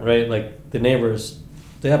 right? Like the neighbors,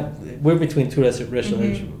 we're between two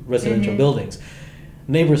residential buildings.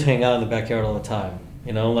 Neighbors hang out in the backyard all the time.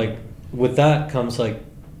 Like with that comes like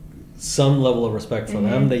some level of respect for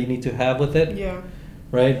them that you need to have with it. Yeah.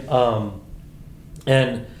 Right.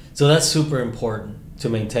 And so that's super important to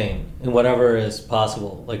maintain in whatever is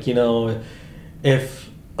possible. Like if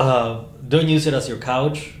don't use it as your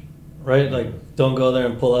couch, right? Like don't go there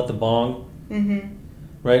and pull out the bong.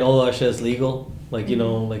 Right. Although that shit is legal. Like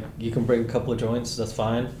like you can bring a couple of joints, that's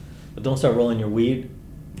fine, but don't start rolling your weed.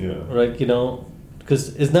 Yeah. Right.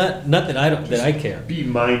 Because it's not that I care. Be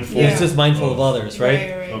mindful. It's just mindful of others,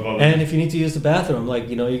 right? Of others. And if you need to use the bathroom, like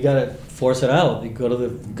you gotta force it out. You go to the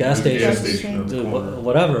gas station, do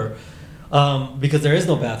whatever, because there is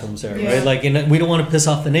no bathrooms there, right? Like, and we don't want to piss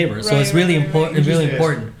off the neighbors, so it's really important. It's really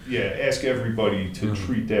important. Yeah, ask everybody to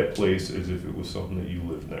treat that place as if it was something that you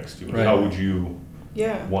live next to. Right. How would you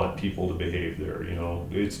want people to behave there?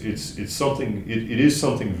 It's something. It is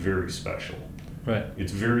something very special. Right.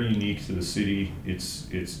 It's very unique to the city. It's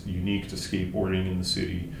unique to skateboarding in the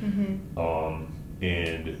city,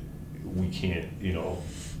 and we can't.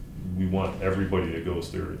 We want everybody that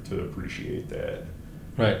goes there to appreciate that.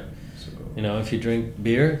 Right. So if you drink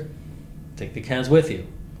beer, take the cans with you.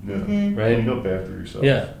 yeah, Right. clean up after yourself.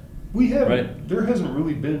 Yeah. We haven't. Right. There hasn't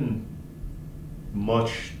really been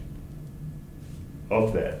much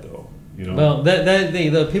of that though. Well,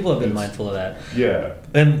 the people have been mindful of that. Yeah.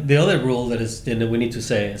 And the other rule that we need to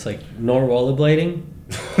say is like no rollerblading.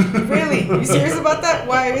 Really? You serious about that?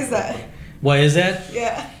 Why is that? Why is that?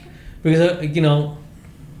 Yeah. Because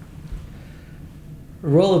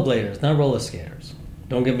rollerbladers, not roller skaters.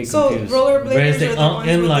 Don't get me confused. So rollerbladers the are the ones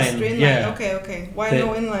with the straight line. Yeah. Okay. Why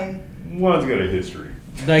no inline? One's got a history.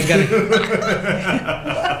 I got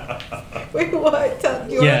Wait, what?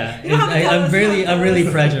 I'm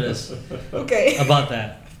really prejudiced. Okay. About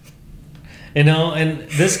that. And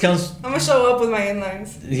this comes. I'm gonna show up with my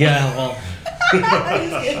inlines. Yeah, well. I'm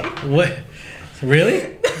just kidding. What?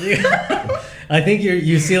 Really? I think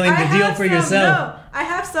you're sealing the deal for yourself. No, I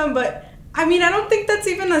have some, but I don't think that's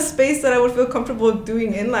even a space that I would feel comfortable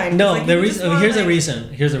doing inline. No, like, here's a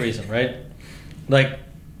reason. Here's a reason, right? Like,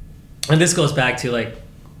 and this goes back to like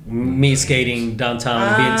me skating downtown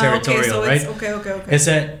and being territorial, right? Okay. It's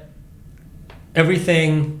that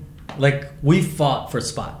everything, like, we fought for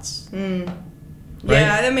spots. Right?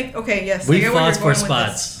 Yeah, yes. We fought for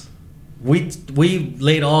spots. We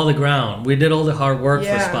laid all the ground. We did all the hard work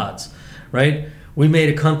for spots, right? We made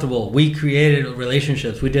it comfortable. We created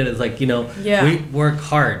relationships. We did it like, we worked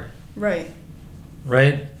hard. Right.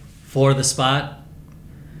 Right? For the spot.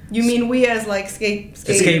 You mean we as like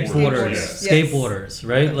skateboarders,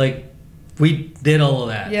 right? Yeah. Like we did all of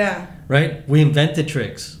that. Yeah. Right? We invented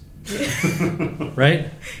tricks. Right?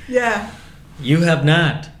 Yeah. You have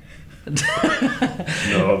not. No,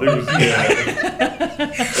 there was I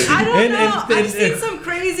don't know. I've seen some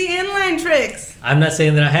crazy inline tricks. I'm not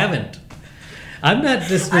saying that I haven't. I'm not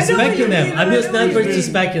disrespecting them. I'm just not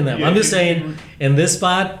disrespecting them. I'm just saying in this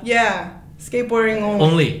spot. Yeah. Skateboarding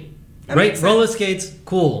only. Right, roller skates,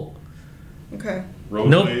 cool. Okay.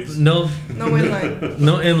 Rollerblades? No inline.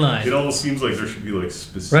 No inline. It almost seems like there should be like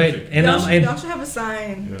specific. Right, and y'all should have a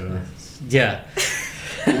sign. Yeah.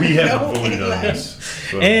 We haven't voted on this.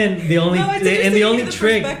 So. And the only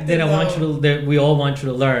trick that we all want you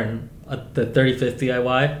to learn at the 35th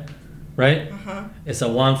DIY, right? It's a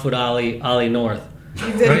 1 foot ollie north.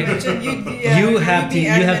 You did right? mention you have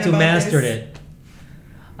to master it.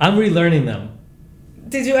 I'm relearning them.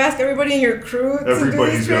 Did you ask everybody in your crew to do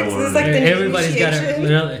these tricks? It's like the everybody's got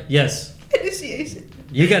to. Yes. Initiation.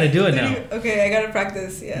 You got to do it now. Okay, I got to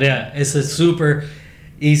practice. Yeah. Yeah, it's a super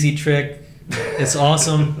easy trick. It's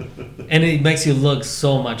awesome, and it makes you look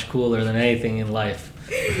so much cooler than anything in life.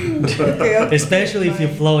 Okay, especially if you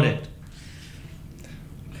float it.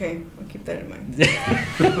 Okay, I'll keep that in mind.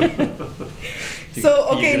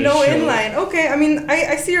 So no inline. Okay,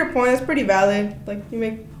 I see your point. It's pretty valid. Like you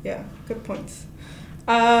make good points.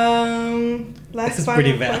 Last final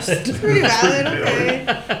pretty valid. Question. It's pretty valid. Okay,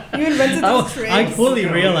 you invented those tricks. I fully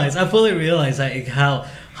realize like how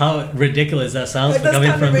ridiculous that sounds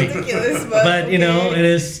coming from me. Ridiculous, but okay. It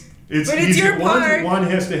is. It's your part. One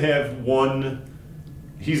has to have one.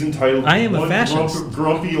 He's entitled. I am a fascist.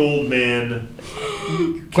 Grumpy old man.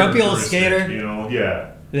 Grumpy old skater.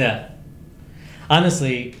 Yeah. Yeah.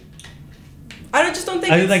 Honestly, I just don't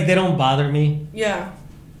think. They don't bother me. Yeah.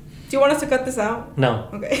 Do you want us to cut this out? No.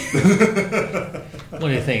 Okay. What do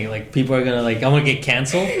you think? Like people are gonna I'm gonna get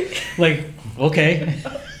canceled? Like okay.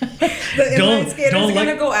 The inline skaters are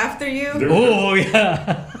gonna go after you. Oh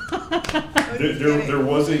yeah. There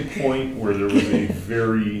was a point where there was a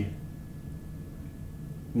very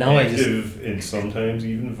active and sometimes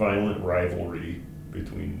even violent rivalry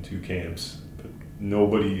between two camps, but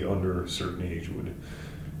nobody under a certain age would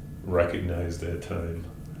recognize that time.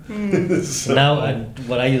 So, now,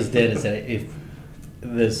 what I just did is that if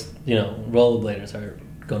this, rollerbladers are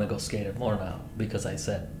going to go skate more now because I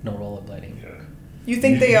said no rollerblading. Yeah. You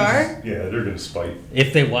think they are? Yeah, they're going to spite.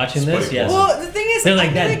 If they're watching this, yes. Well, the thing is, they're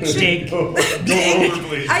like that, Jake.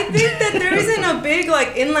 I think that there isn't a big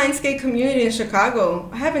inline skate community in Chicago.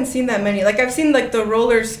 I haven't seen that many. I've seen the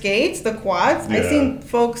roller skates, the quads. Yeah. I've seen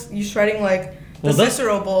folks shredding the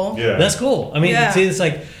Cicero Bowl. Yeah. That's cool. I mean, see, it's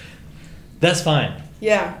that's fine.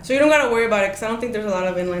 Yeah, so you don't gotta worry about it because I don't think there's a lot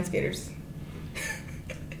of inline skaters.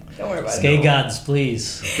 Don't worry about Skate gods, please.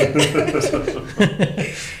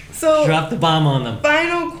 So drop the bomb on them.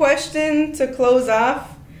 Final question to close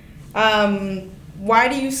off. Why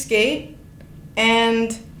do you skate?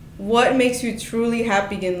 And what makes you truly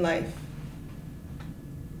happy in life?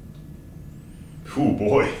 Oh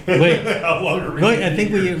boy. Wait. How long are we? Wait, I think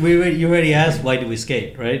you already asked why do we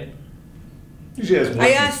skate, right? Usually ask when I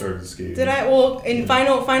you asked, started skating. did I? Well, in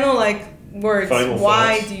final words, Final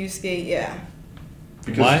why thoughts? do you skate? Yeah.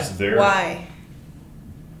 Because Why? it's there. Why?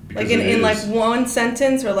 Because In it is. one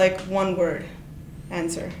sentence or one word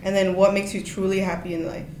answer. And then what makes you truly happy in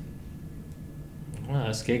life? Well,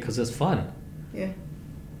 I skate because it's fun. Yeah.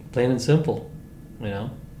 Plain and simple,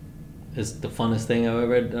 It's the funnest thing I've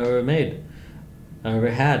ever made. I've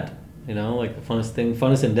ever had, the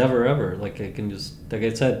funnest endeavor ever. I can just, like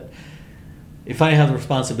I said, if I have the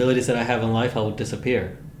responsibilities that I have in life, I would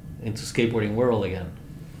disappear into skateboarding world again,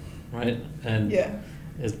 right? And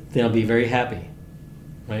then I'll be very happy,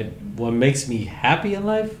 right? What makes me happy in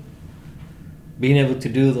life? Being able to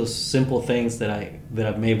do those simple things that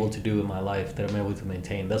I'm able to do in my life, that I'm able to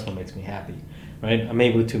maintain. That's what makes me happy, right? I'm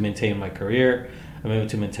able to maintain my career, I'm able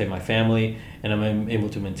to maintain my family, and I'm able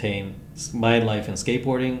to maintain my life in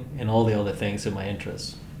skateboarding and all the other things in my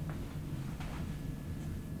interests.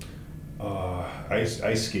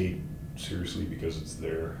 I skate seriously because it's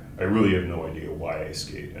there. I really have no idea why I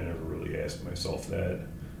skate. I never really asked myself that.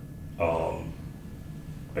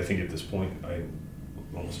 I think at this point I'm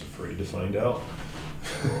almost afraid to find out.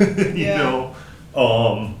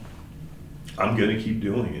 I'm gonna keep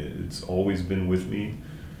doing it. It's always been with me.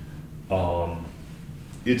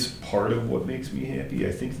 It's part of what makes me happy.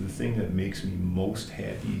 I think the thing that makes me most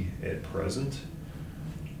happy at present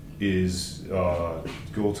is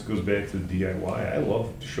goes back to the DIY. I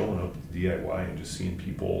love showing up at the DIY and just seeing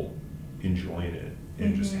people enjoying it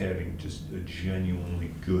and just having just a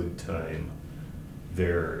genuinely good time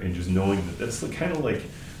there, and just knowing that that's kind of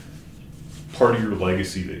part of your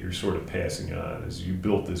legacy that you're sort of passing on, is you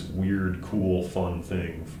built this weird, cool, fun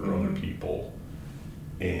thing for other people,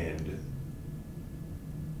 and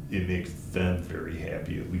it makes them very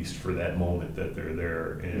happy, at least for that moment that they're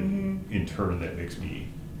there, and in turn that makes me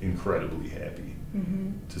incredibly happy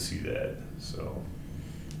to see that. So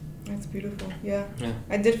that's beautiful. Yeah. Yeah.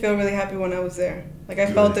 I did feel really happy when I was there. I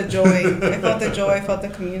Good. felt the joy. I felt the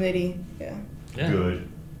community. Yeah.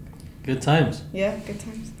 Good times. Yeah, good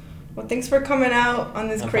times. Well, thanks for coming out on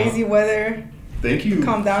this No crazy weather. Thank you.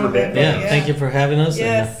 Calm down a for bit, having but me. Thank you for having us.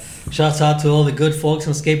 Yes. And, shouts out to all the good folks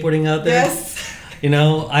in skateboarding out there. Yes.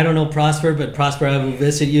 I don't know Prosper, but Prosper, I will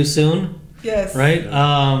visit you soon. Yes. Right?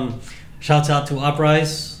 Shouts out to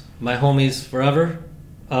Uprise, my homies forever.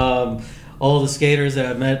 All the skaters that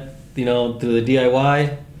I've met, through the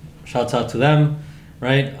DIY, shouts out to them,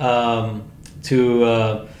 right?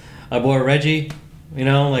 To our boy Reggie,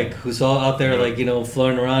 who's all out there,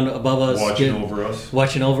 floating around above us.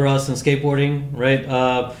 Watching over us in skateboarding, right?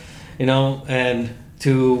 And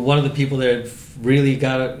to one of the people that really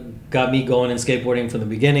got me going in skateboarding from the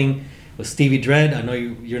beginning was Stevie Dread. I know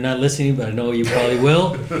you're not listening, but I know you probably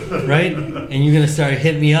will, right? And you're gonna start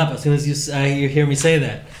hitting me up as soon as you hear me say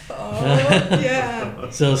that. Oh, yeah.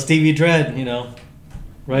 So Stevie Dread,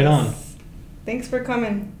 right on. Thanks for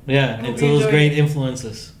coming. Yeah, and to those great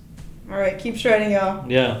influences. All right, keep shredding, y'all.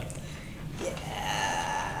 Yeah. Yeah.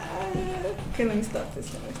 Okay, let me stop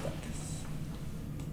this.